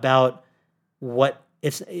not about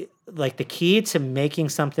it's like the key to making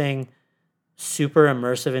something super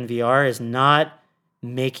immersive in VR is not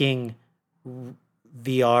making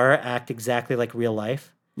VR act exactly like real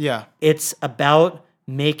life. Yeah. It's about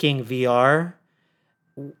making VR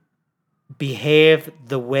behave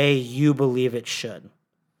the way you believe it should.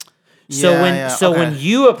 When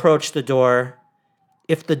you approach the door,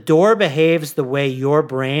 if the door behaves the way your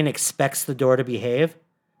brain expects the door to behave,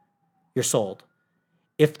 you're sold.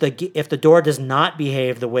 If the door does not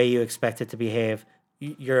behave the way you expect it to behave,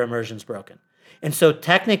 your immersion's broken. And so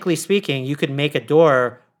technically speaking, you could make a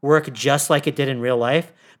door work just like it did in real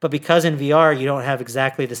life, but because in VR you don't have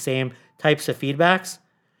exactly the same types of feedbacks,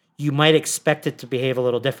 you might expect it to behave a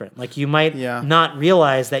little different. Like you might not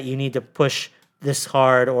realize that you need to push this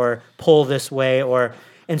hard or pull this way,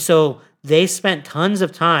 and so they spent tons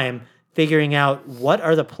of time figuring out how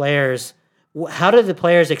do the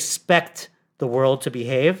players expect the world to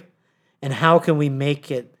behave, and how can we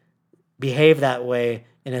make it behave that way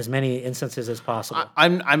in as many instances as possible.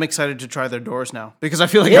 I'm excited to try their doors now because I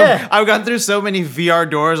feel like I've gone through so many VR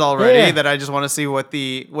doors already that I just want to see what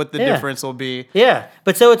the difference will be. Yeah,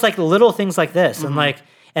 but so it's like little things like this,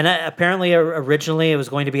 and apparently originally it was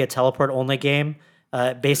going to be a teleport only game,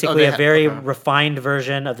 basically a very refined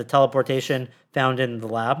version of the teleportation found in the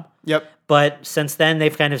lab. Yep. But since then,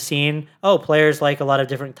 they've kind of seen, players like a lot of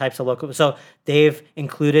different types of locomotion. So they've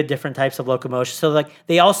included different types of locomotion. So like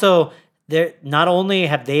they also, not only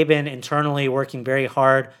have they been internally working very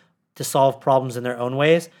hard to solve problems in their own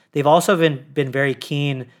ways, they've also been very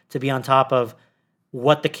keen to be on top of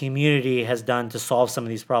what the community has done to solve some of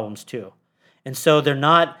these problems too. And so they're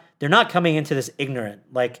not coming into this ignorant,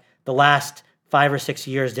 like the last 5 or 6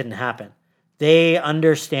 years didn't happen. They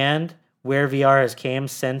understand where VR has came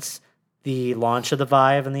since the launch of the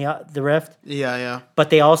Vive and the Rift. Yeah.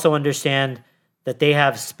 But they also understand that they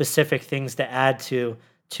have specific things to add to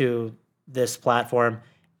this platform.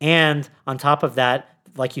 And on top of that,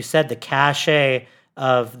 like you said, the cachet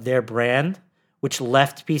of their brand, which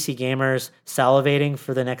left PC gamers salivating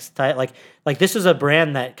for the next title. Like this is a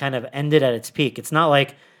brand that kind of ended at its peak. It's not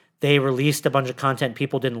like they released a bunch of content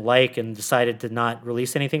people didn't like and decided to not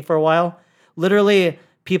release anything for a while. Literally,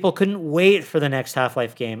 people couldn't wait for the next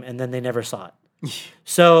Half-Life game, and then they never saw it.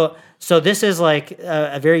 So this is like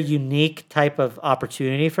a very unique type of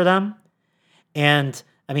opportunity for them. And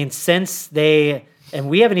I mean, and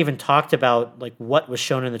we haven't even talked about like what was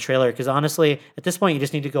shown in the trailer, because honestly, at this point, you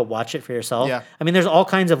just need to go watch it for yourself. Yeah. I mean, there's all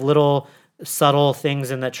kinds of little subtle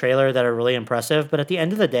things in that trailer that are really impressive, but at the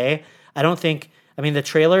end of the day, the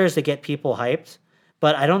trailer is to get people hyped,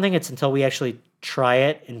 but I don't think it's until we actually try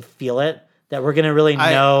it and feel it that we're gonna really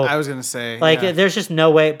know. I was gonna say, there's just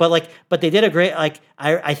no way. But they did a great.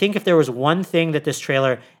 I think if there was one thing that this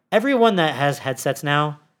trailer, everyone that has headsets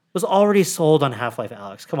now was already sold on Half-Life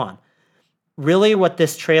Alyx. Come on, really, what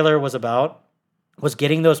this trailer was about was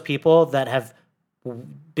getting those people that have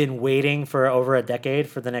been waiting for over a decade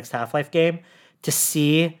for the next Half-Life game to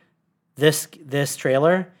see this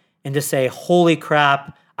trailer and to say, "Holy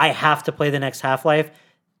crap! I have to play the next Half-Life.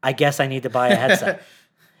 I guess I need to buy a headset."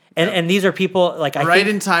 And these are people like I think,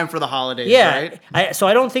 in time for the holidays. Right? So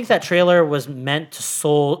I don't think that trailer was meant to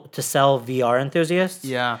sell VR enthusiasts.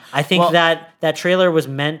 Yeah, I think that trailer was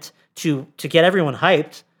meant to get everyone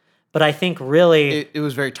hyped, but I think really it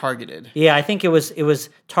was very targeted. Yeah, I think it was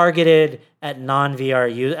targeted at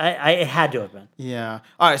non-VR use. It had to have been. Yeah.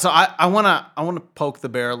 All right. So I wanna poke the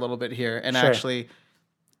bear a little bit here and actually,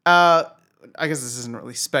 I guess this isn't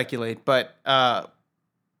really speculate, but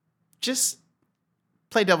just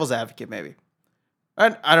play devil's advocate, maybe.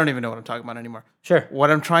 I don't even know what I'm talking about anymore. Sure.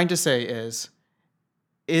 What I'm trying to say is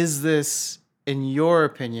this, in your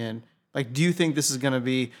opinion, like, do you think this is going to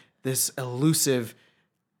be this elusive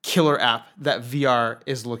killer app that VR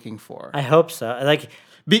is looking for? I hope so.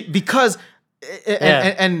 Because,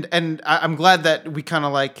 and I'm glad that we kind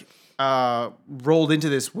of rolled into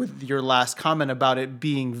this with your last comment about it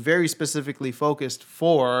being very specifically focused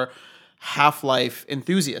for Half-Life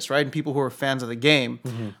enthusiasts, right, and people who are fans of the game.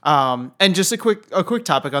 Mm-hmm. And just a quick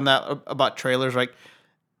topic on that about trailers, right?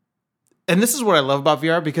 And this is what I love about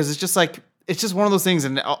VR, because it's just one of those things,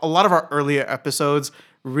 and a lot of our earlier episodes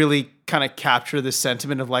really kind of capture this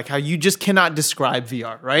sentiment of like how you just cannot describe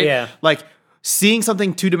VR, right? Yeah. Like seeing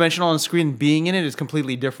something two-dimensional on screen, being in it is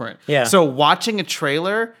completely different. Yeah. So watching a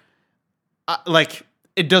trailer,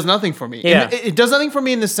 it does nothing for me. Yeah. It does nothing for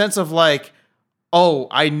me in the sense of like, oh,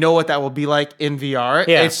 I know what that will be like in VR.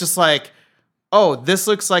 Yeah. It's just like, oh, this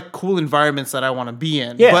looks like cool environments that I want to be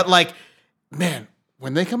in. Yeah. But like, man,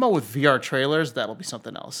 when they come out with VR trailers, that'll be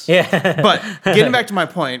something else. Yeah. But getting back to my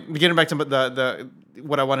point, getting back to the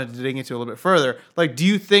what I wanted to dig into a little bit further, like, do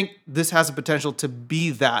you think this has the potential to be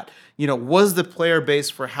that? Was the player base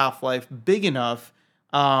for Half-Life big enough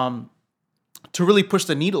to really push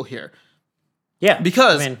the needle here? Yeah.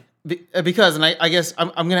 Because, and I guess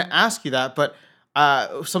I'm going to ask you that, but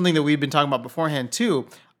something that we've been talking about beforehand too,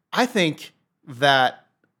 I think that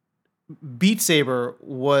Beat Saber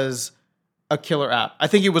was a killer app. I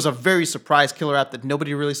think it was a very surprise killer app that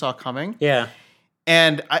nobody really saw coming. Yeah.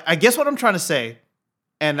 And I guess what I'm trying to say,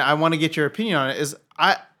 and I want to get your opinion on it, is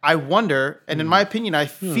I wonder, and in my opinion, I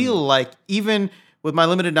feel like even with my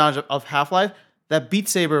limited knowledge of Half-Life, that Beat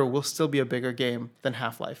Saber will still be a bigger game than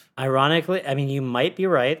Half-Life. Ironically, I mean, you might be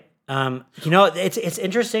right. It's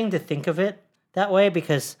interesting to think of it that way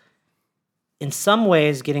because in some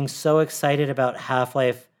ways, getting so excited about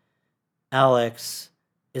Half-Life Alyx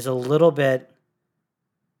is a little bit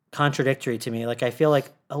contradictory to me. Like, I feel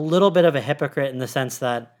like a little bit of a hypocrite in the sense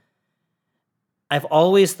that I've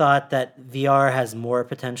always thought that VR has more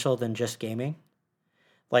potential than just gaming.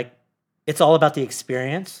 Like, it's all about the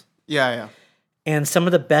experience. Yeah. And some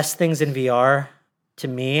of the best things in VR to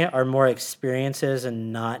me are more experiences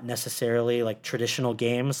and not necessarily like traditional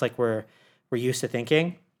games like we're used to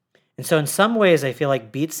thinking. And so in some ways I feel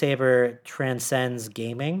like Beat Saber transcends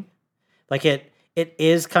gaming. Like it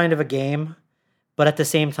is kind of a game, but at the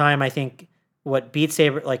same time I think what Beat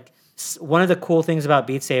Saber, like one of the cool things about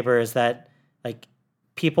Beat Saber is that like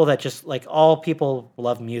people that just like all people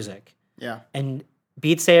love music. Yeah. And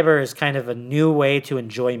Beat Saber is kind of a new way to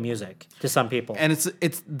enjoy music to some people. And it's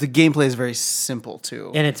the gameplay is very simple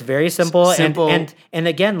too. And it's very simple. Simple. And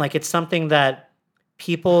again, like it's something that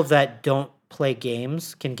people that don't play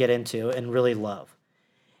games can get into and really love.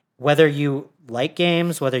 Whether you like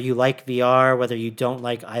games, whether you like VR, whether you don't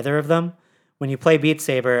like either of them, when you play Beat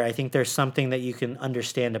Saber, I think there's something that you can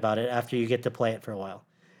understand about it after you get to play it for a while.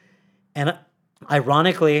 And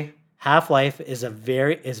ironically, Half-Life is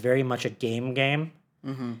very much a game.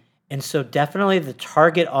 Mm-hmm. And so definitely the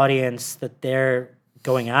target audience that they're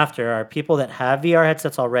going after are people that have VR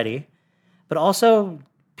headsets already, but also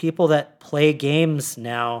people that play games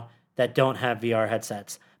now that don't have VR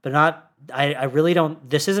headsets. But I really don't,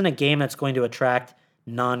 this isn't a game that's going to attract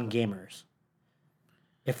non-gamers.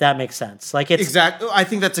 If that makes sense. Like it's exactly. I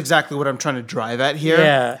think that's exactly what I'm trying to drive at here.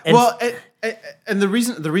 Yeah. And the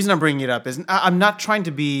reason I'm bringing it up is I'm not trying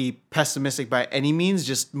to be pessimistic by any means.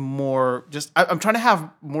 I'm trying to have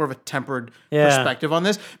more of a tempered perspective on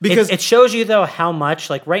this because it shows you though how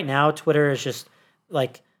much like right now Twitter is just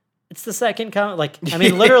like it's the second count. Like I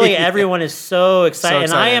mean, literally everyone is so excited,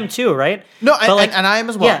 and I am too, right? No, and I am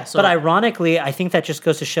as well. Yeah, so. But ironically, I think that just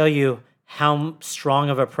goes to show you how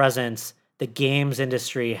strong of a presence the games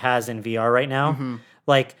industry has in VR right now. Mm-hmm.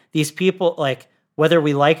 Like these people, like whether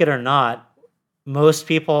we like it or not, most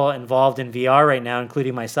people involved in VR right now,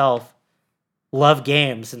 including myself, love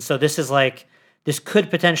games. And so this could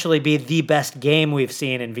potentially be the best game we've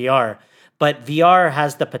seen in VR. But VR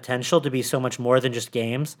has the potential to be so much more than just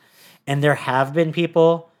games. And there have been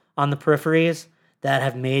people on the peripheries that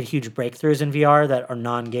have made huge breakthroughs in VR that are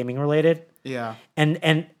non-gaming related. Yeah. And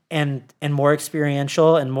more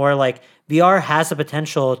experiential and more like VR has the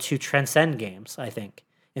potential to transcend games, I think,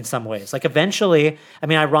 in some ways. Like eventually, I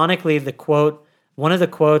mean, ironically, one of the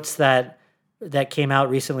quotes that came out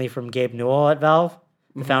recently from Gabe Newell at Valve,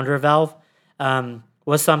 the founder of Valve,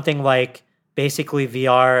 was something like basically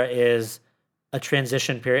VR is a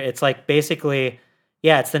transition period. It's like basically,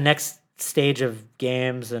 it's the next stage of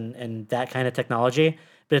games and that kind of technology,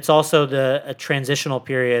 but it's also a transitional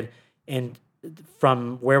period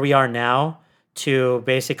from where we are now to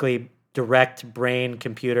basically direct brain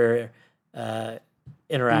computer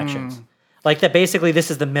interactions. Like that basically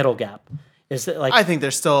this is the middle gap. Is it like I think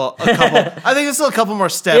there's still a couple more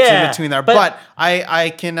steps in between there, but I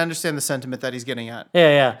can understand the sentiment that he's getting at.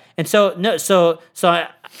 Yeah. And so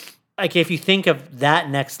like if you think of that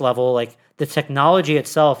next level, like the technology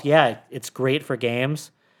itself, it's great for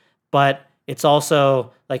games, but it's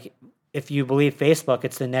also like if you believe Facebook,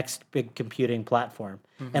 it's the next big computing platform.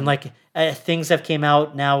 Mm-hmm. And like things have came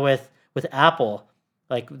out now with Apple,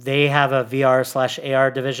 like they have a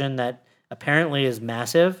VR/AR division that apparently is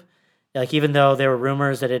massive. Like even though there were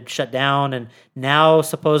rumors that it shut down, and now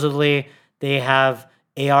supposedly they have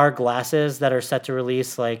AR glasses that are set to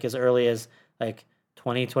release like as early as like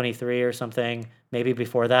 2023 or something, maybe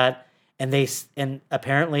before that. And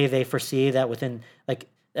apparently they foresee that within like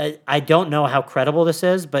I don't know how credible this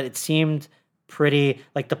is, but it seemed pretty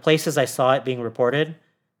like the places I saw it being reported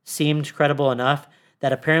seemed credible enough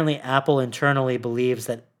that apparently Apple internally believes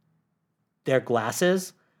that their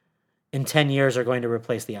glasses in 10 years are going to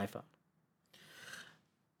replace the iPhone.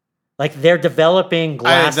 Like they're developing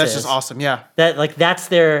glasses. That's just awesome. Yeah. That like that's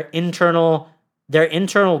their internal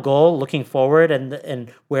goal looking forward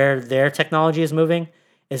and where their technology is moving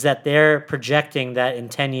is that they're projecting that in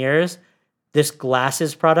 10 years, this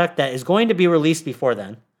glasses product that is going to be released before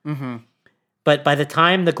then. Mm-hmm. But by the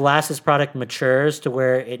time the glasses product matures to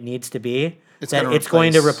where it needs to be, it's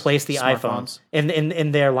going to replace the iPhones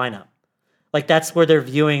in their lineup. Like that's where they're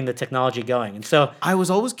viewing the technology going. And so I was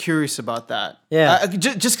always curious about that. Yeah.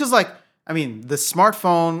 Just because, like, I mean, the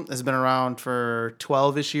smartphone has been around for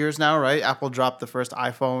 12-ish years now, right? Apple dropped the first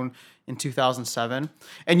iPhone in 2007.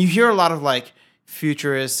 And you hear a lot of, like,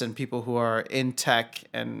 futurists and people who are in tech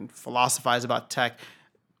and philosophize about tech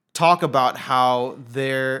talk about how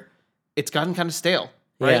it's gotten kind of stale,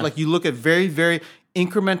 right? Yeah. Like, you look at very, very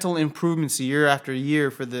incremental improvements year after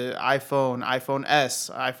year for the iPhone S,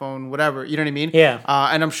 iPhone whatever, you know what I mean? Yeah.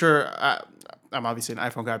 And I'm sure I'm obviously an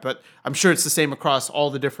iPhone guy, but I'm sure it's the same across all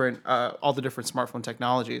the different smartphone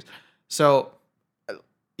technologies. So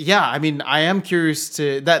yeah, I mean, I am curious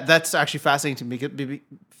that's actually fascinating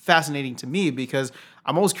to me because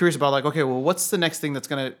I'm always curious about, like, okay, well, what's the next thing that's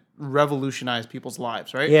going to revolutionize people's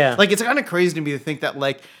lives, right? Yeah. Like, it's kind of crazy to me to think that,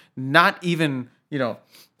 like, not even,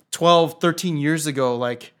 12, 13 years ago,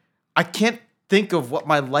 like, I can't think of what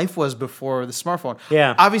my life was before the smartphone.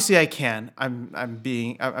 Yeah. Obviously I can.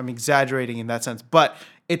 I'm exaggerating in that sense, but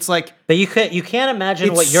it's like, but you can't imagine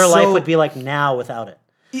It's what your life so- would be like now without it.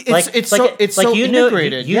 it's so you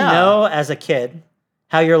integrated. You yeah. know as a kid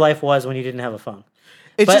how your life was when you didn't have a phone.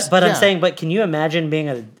 It's But I'm yeah. saying, but can you imagine being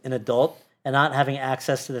an adult and not having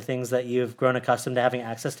access to the things that you've grown accustomed to having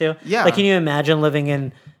access to? Yeah. Like, can you imagine living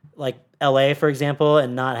in like LA, for example,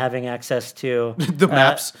 and not having access to The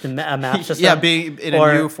maps. a map system? Yeah, being in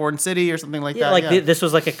Or- a new foreign city or something like Yeah, that. like yeah. this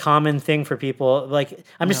was like a common thing for people. Like,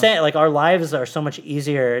 I'm just saying, like, our lives are so much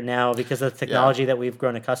easier now because of the technology that we've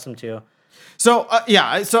grown accustomed to. So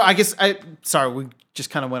so I guess sorry, we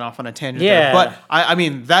just kind of went off on a tangent Yeah. there. But I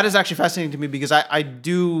mean, that is actually fascinating to me because I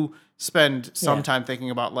do spend some Yeah. time thinking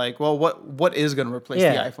about, like, well, what is going to replace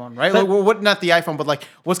Yeah. the iPhone, right? But- Like, what not the iPhone, but like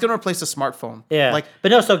what's going to replace the smartphone? Yeah. Like, but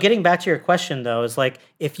no, so getting back to your question though, is like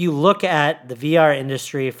if you look at the VR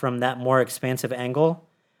industry from that more expansive angle,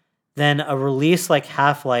 then a release like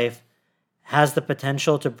Half-Life has the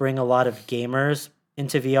potential to bring a lot of gamers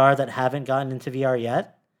into VR that haven't gotten into VR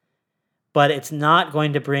yet. But it's not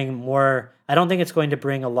going to bring more, I don't think it's going to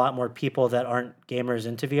bring a lot more people that aren't gamers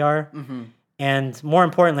into VR. mm-hmm. And more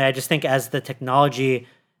importantly, I just think as the technology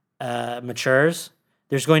matures,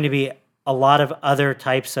 there's going to be a lot of other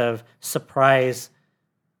types of surprise,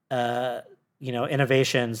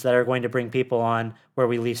 innovations that are going to bring people on where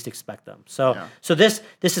we least expect them. So, Yeah. so this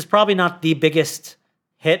is probably not the biggest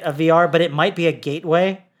hit of VR, but it might be a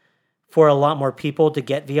gateway for a lot more people to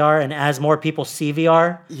get VR. And as more people see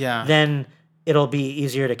VR, Yeah. then it'll be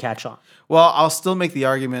easier to catch on. Well, I'll still make the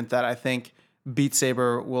argument that I think Beat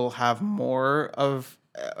Saber will have more of,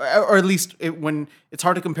 or at least when it's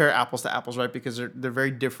hard to compare apples to apples, right? Because they're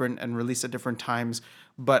very different and released at different times.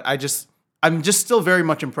 But I'm just still very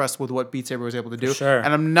much impressed with what Beat Saber was able to do. Sure.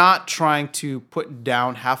 And I'm not trying to put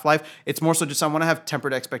down Half-Life. It's more so just I want to have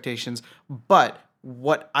tempered expectations. But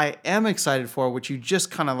what I am excited for, which you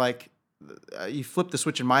just kind of like, you flip the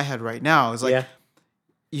switch in my head right now, is like, Yeah.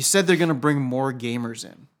 you said they're going to bring more gamers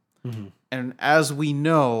in. Mm-hmm. And as we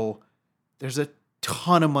know, there's a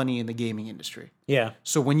ton of money in the gaming industry. Yeah.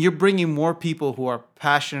 So when you're bringing more people who are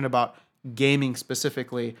passionate about gaming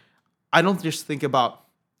specifically, I don't just think about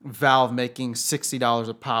Valve making $60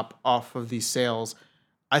 a pop off of these sales.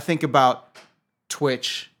 I think about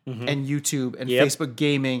Twitch and YouTube and Yep. Facebook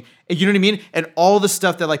gaming. And you know what I mean? And all the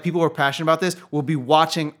stuff that, like, people who are passionate about this will be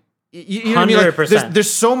watching. You know what I mean? Like, 100%. there's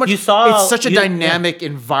so much. It's such a dynamic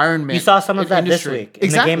environment. You saw some of that this industry. week. And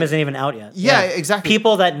Exactly. the game isn't even out yet. Yeah, exactly.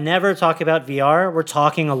 People that never talk about VR, we're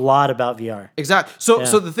talking a lot about VR. Exactly. So Yeah.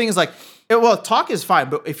 so the thing is, like, well, talk is fine,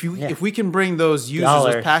 but if we can bring those users,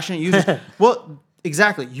 Dollar. those passionate users, well,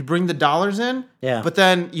 exactly. You bring the dollars in, Yeah. But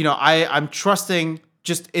then I'm trusting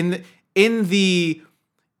just in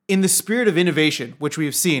the spirit of innovation, which we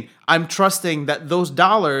have seen. I'm trusting that those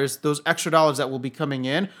extra dollars that will be coming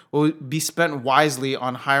in, will be spent wisely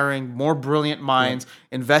on hiring more brilliant minds,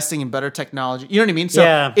 investing in better technology. You know what I mean? So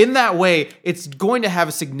Yeah. in that way, it's going to have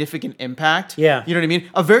a significant impact. Yeah. You know what I mean?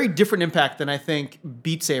 A very different impact than I think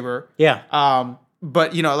Beat Saber. Yeah.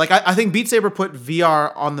 But like I think Beat Saber put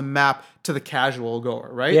VR on the map to the casual goer,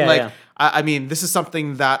 right? Yeah, like yeah. I mean, this is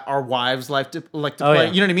something that our wives like to Oh, play.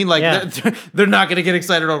 yeah. You know what I mean? Like Yeah. they're not gonna get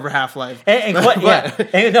excited over Half-Life. And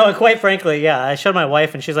quite frankly, yeah, I showed my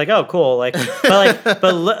wife and she's like, "Oh, cool!" Like,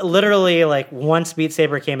 literally, like once Beat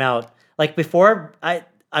Saber came out, like before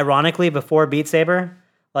Beat Saber,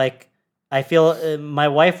 like I feel my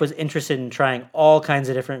wife was interested in trying all kinds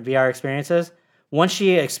of different VR experiences. Once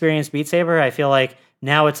she experienced Beat Saber, I feel like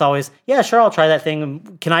now it's always, yeah, sure, I'll try that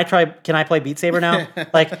thing. Can I play Beat Saber now?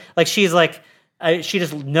 like she's like, she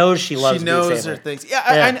just knows she loves She knows Beat Saber. her things.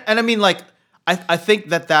 Yeah. And I mean, like, I think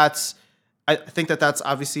that's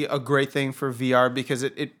obviously a great thing for VR because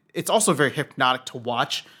it it's also very hypnotic to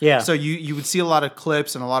watch. Yeah. So you would see a lot of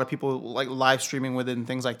clips and a lot of people like live streaming with it and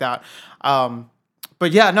things like that.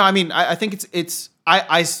 But yeah, no, I mean, I think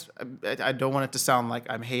I don't want it to sound like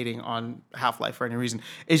I'm hating on Half-Life for any reason.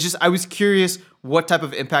 It's just I was curious what type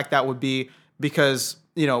of impact that would be, because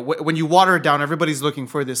when you water it down, everybody's looking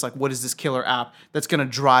for this, like, what is this killer app that's going to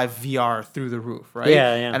drive VR through the roof, right?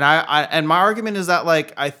 Yeah, yeah. And and my argument is that,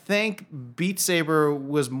 like, I think Beat Saber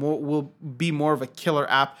will be more of a killer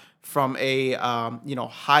app from a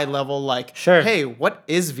high level, like, Sure. hey, what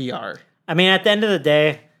is VR? I mean, at the end of the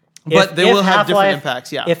day, But they will have different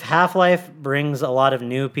impacts, yeah. If Half-Life brings a lot of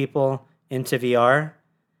new people into VR,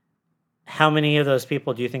 how many of those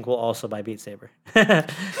people do you think will also buy Beat Saber?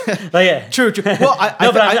 Like, True. Well,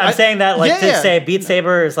 I'm saying that say Beat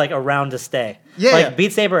Saber is like around to stay. Yeah, like yeah.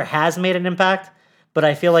 Beat Saber has made an impact, but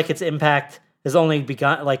I feel like its impact has only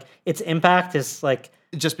begun. Like its impact is like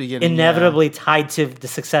just beginning, inevitably tied to the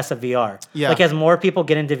success of VR. Yeah. Like as more people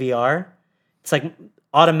get into VR, it's like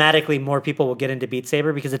automatically more people will get into Beat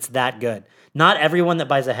Saber because it's that good. Not everyone that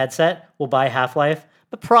buys a headset will buy Half-Life,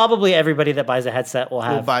 but probably everybody that buys a headset will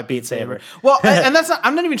buy Beat Saber. Well, and that's not,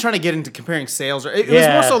 I'm not even trying to get into comparing sales. It was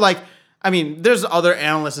Yeah. more so like, I mean, there's other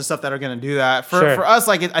analysts and stuff that are going to do that. For us,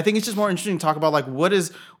 like, I think it's just more interesting to talk about, like, what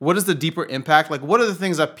is the deeper impact? Like, what are the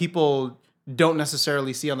things that people don't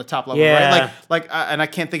necessarily see on the top level, Yeah. right? And I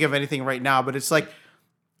can't think of anything right now, but it's like,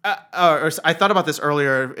 or I thought about this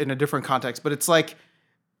earlier in a different context, but it's like,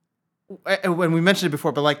 when we mentioned it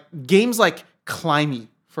before, but like games like Climby,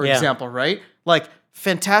 for example, right? Like,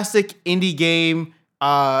 fantastic indie game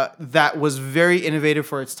that was very innovative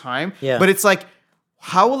for its time. Yeah. But it's like,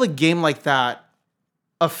 how will a game like that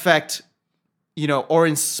affect, or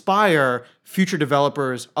inspire future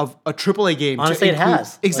developers of a AAA game? Honestly, it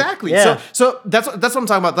has. Exactly. Like, yeah. So that's what I'm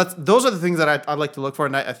talking about. Those are the things that I'd like to look for,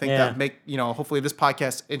 and I think Yeah. that make hopefully this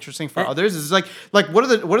podcast interesting for others. Is like what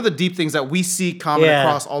are the deep things that we see common Yeah.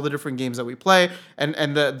 across all the different games that we play, and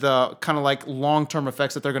the kind of like long-term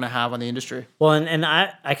effects that they're going to have on the industry. Well, and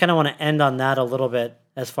I kind of want to end on that a little bit,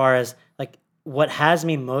 as far as like what has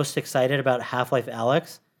me most excited about Half-Life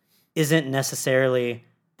Alyx isn't necessarily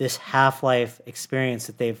this Half-Life experience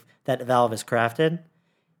that Valve has crafted.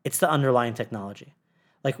 It's the underlying technology.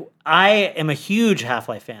 Like, I am a huge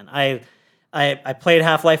Half-Life fan. I played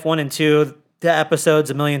Half-Life 1 and 2, the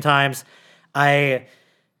episodes a million times. When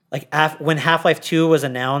Half-Life 2 was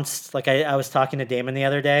announced, like I was talking to Damon the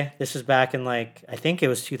other day. This was back in I think it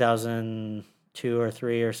was 2002 or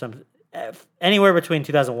 3 or something. Anywhere between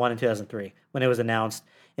 2001 and 2003 when it was announced.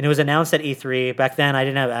 And it was announced at E3. Back then, I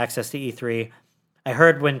didn't have access to E3. I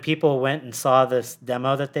heard when people went and saw this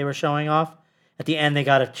demo that they were showing off, at the end they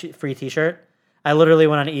got a free T-shirt. I literally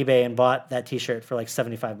went on eBay and bought that T-shirt for like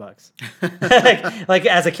 $75, like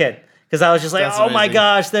as a kid, because I was just like, That's oh my amazing.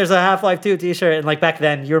 gosh, there's a Half-Life 2 T-shirt, and like back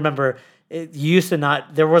then, you remember, it used to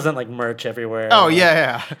not, there wasn't like merch everywhere. Oh Like,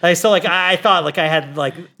 yeah. so like I thought like I had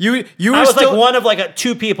like You I were was still like one of like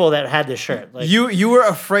two people that had this shirt. Like, you were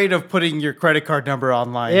afraid of putting your credit card number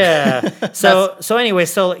online. yeah. So anyway,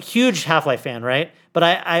 so huge Half-Life fan, right? But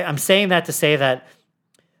I'm saying that to say that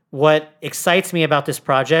what excites me about this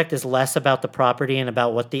project is less about the property and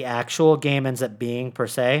about what the actual game ends up being per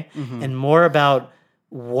se, and more about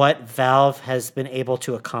what Valve has been able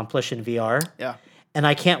to accomplish in VR. Yeah. And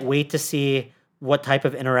I can't wait to see what type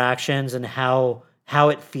of interactions and how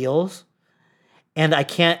it feels. And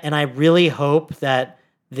I really hope that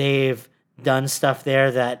they've done stuff there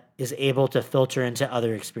that is able to filter into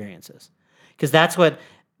other experiences. Because that's what,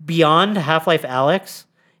 beyond Half-Life Alyx,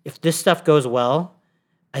 if this stuff goes well,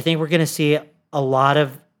 I think we're going to see we're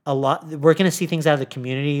going to see things out of the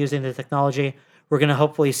community using the technology. We're going to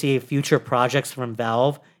hopefully see future projects from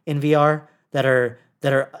Valve in VR that are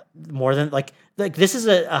more than like this is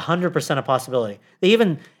 100% a possibility. They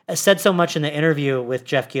even said so much in the interview with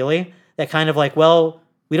Jeff Keighley that kind of like, well,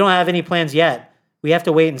 we don't have any plans yet. We have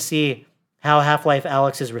to wait and see how Half-Life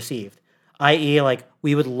Alyx is received. I.e., like,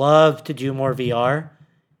 we would love to do more VR.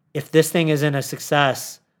 If this thing isn't a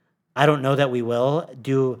success, I don't know that we will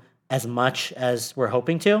do as much as we're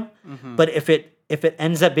hoping to. But if it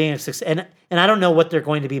ends up being a success, and I don't know what they're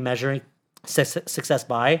going to be measuring success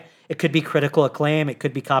by. It could be critical acclaim. It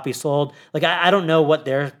could be copies sold. Like, I don't know what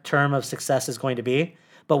their term of success is going to be,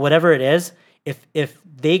 but whatever it is, if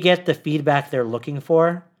they get the feedback they're looking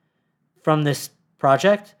for from this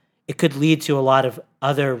project, it could lead to a lot of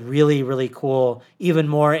other really, really cool, even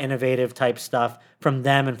more innovative type stuff from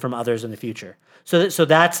them and from others in the future. So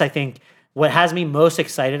that's, I think, what has me most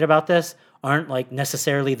excited about this aren't like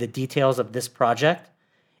necessarily the details of this project.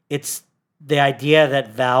 It's the idea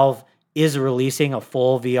that Valve is releasing a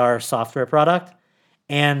full VR software product,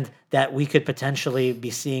 and that we could potentially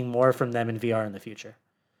be seeing more from them in VR in the future.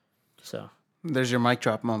 So there's your mic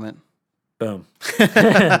drop moment. Boom.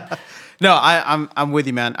 No, I'm with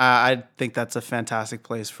you, man. I think that's a fantastic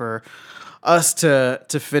place for us to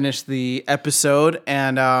finish the episode,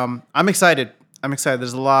 and I'm excited.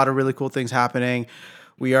 There's a lot of really cool things happening.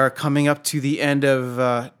 We are coming up to the end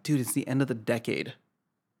of, it's the end of the decade.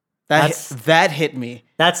 That hit me.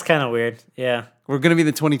 That's kind of weird. Yeah. We're going to be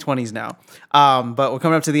in the 2020s now. But we're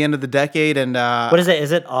coming up to the end of the decade. And what is it?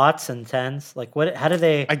 Is it aughts and tens? Like what? How do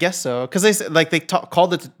they? I guess so. Because they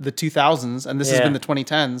called it the 2000s, and this has been the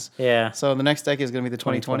 2010s. Yeah. So the next decade is going to be the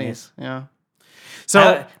 2020s. Yeah.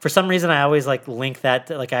 So for some reason, I always link that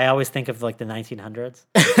to, I always think of the 1900s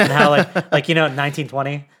and how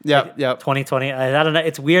 1920. Yeah. 2020. I don't know.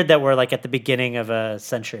 It's weird that we're at the beginning of a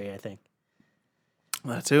century, I think.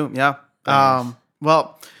 That too. Yeah.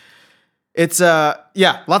 Well, it's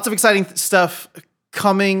lots of exciting stuff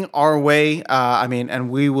coming our way. And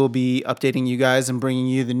we will be updating you guys and bringing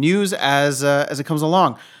you the news as it comes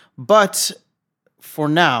along. But for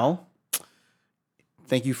now,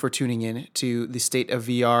 thank you for tuning in to the State of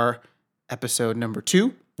VR episode number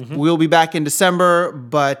 2. Mm-hmm. We'll be back in December,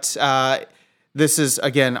 but this is,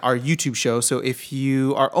 again, our YouTube show. So if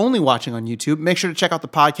you are only watching on YouTube, make sure to check out the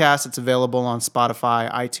podcast. It's available on Spotify,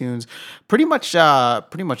 iTunes, pretty much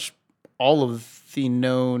all of the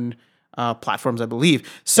known platforms, I believe.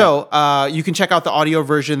 So you can check out the audio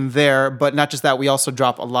version there, but not just that, we also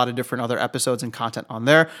drop a lot of different other episodes and content on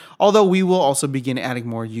there, although we will also begin adding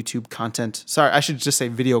more YouTube content. Sorry, I should just say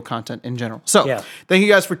video content in general. So thank you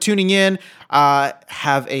guys for tuning in.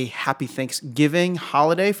 Have a happy Thanksgiving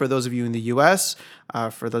holiday for those of you in the U.S.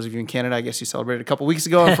 For those of you in Canada, I guess you celebrated a couple weeks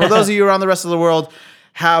ago. And for those of you around the rest of the world,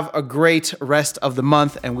 have a great rest of the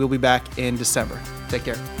month, and we'll be back in December. Take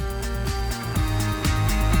care.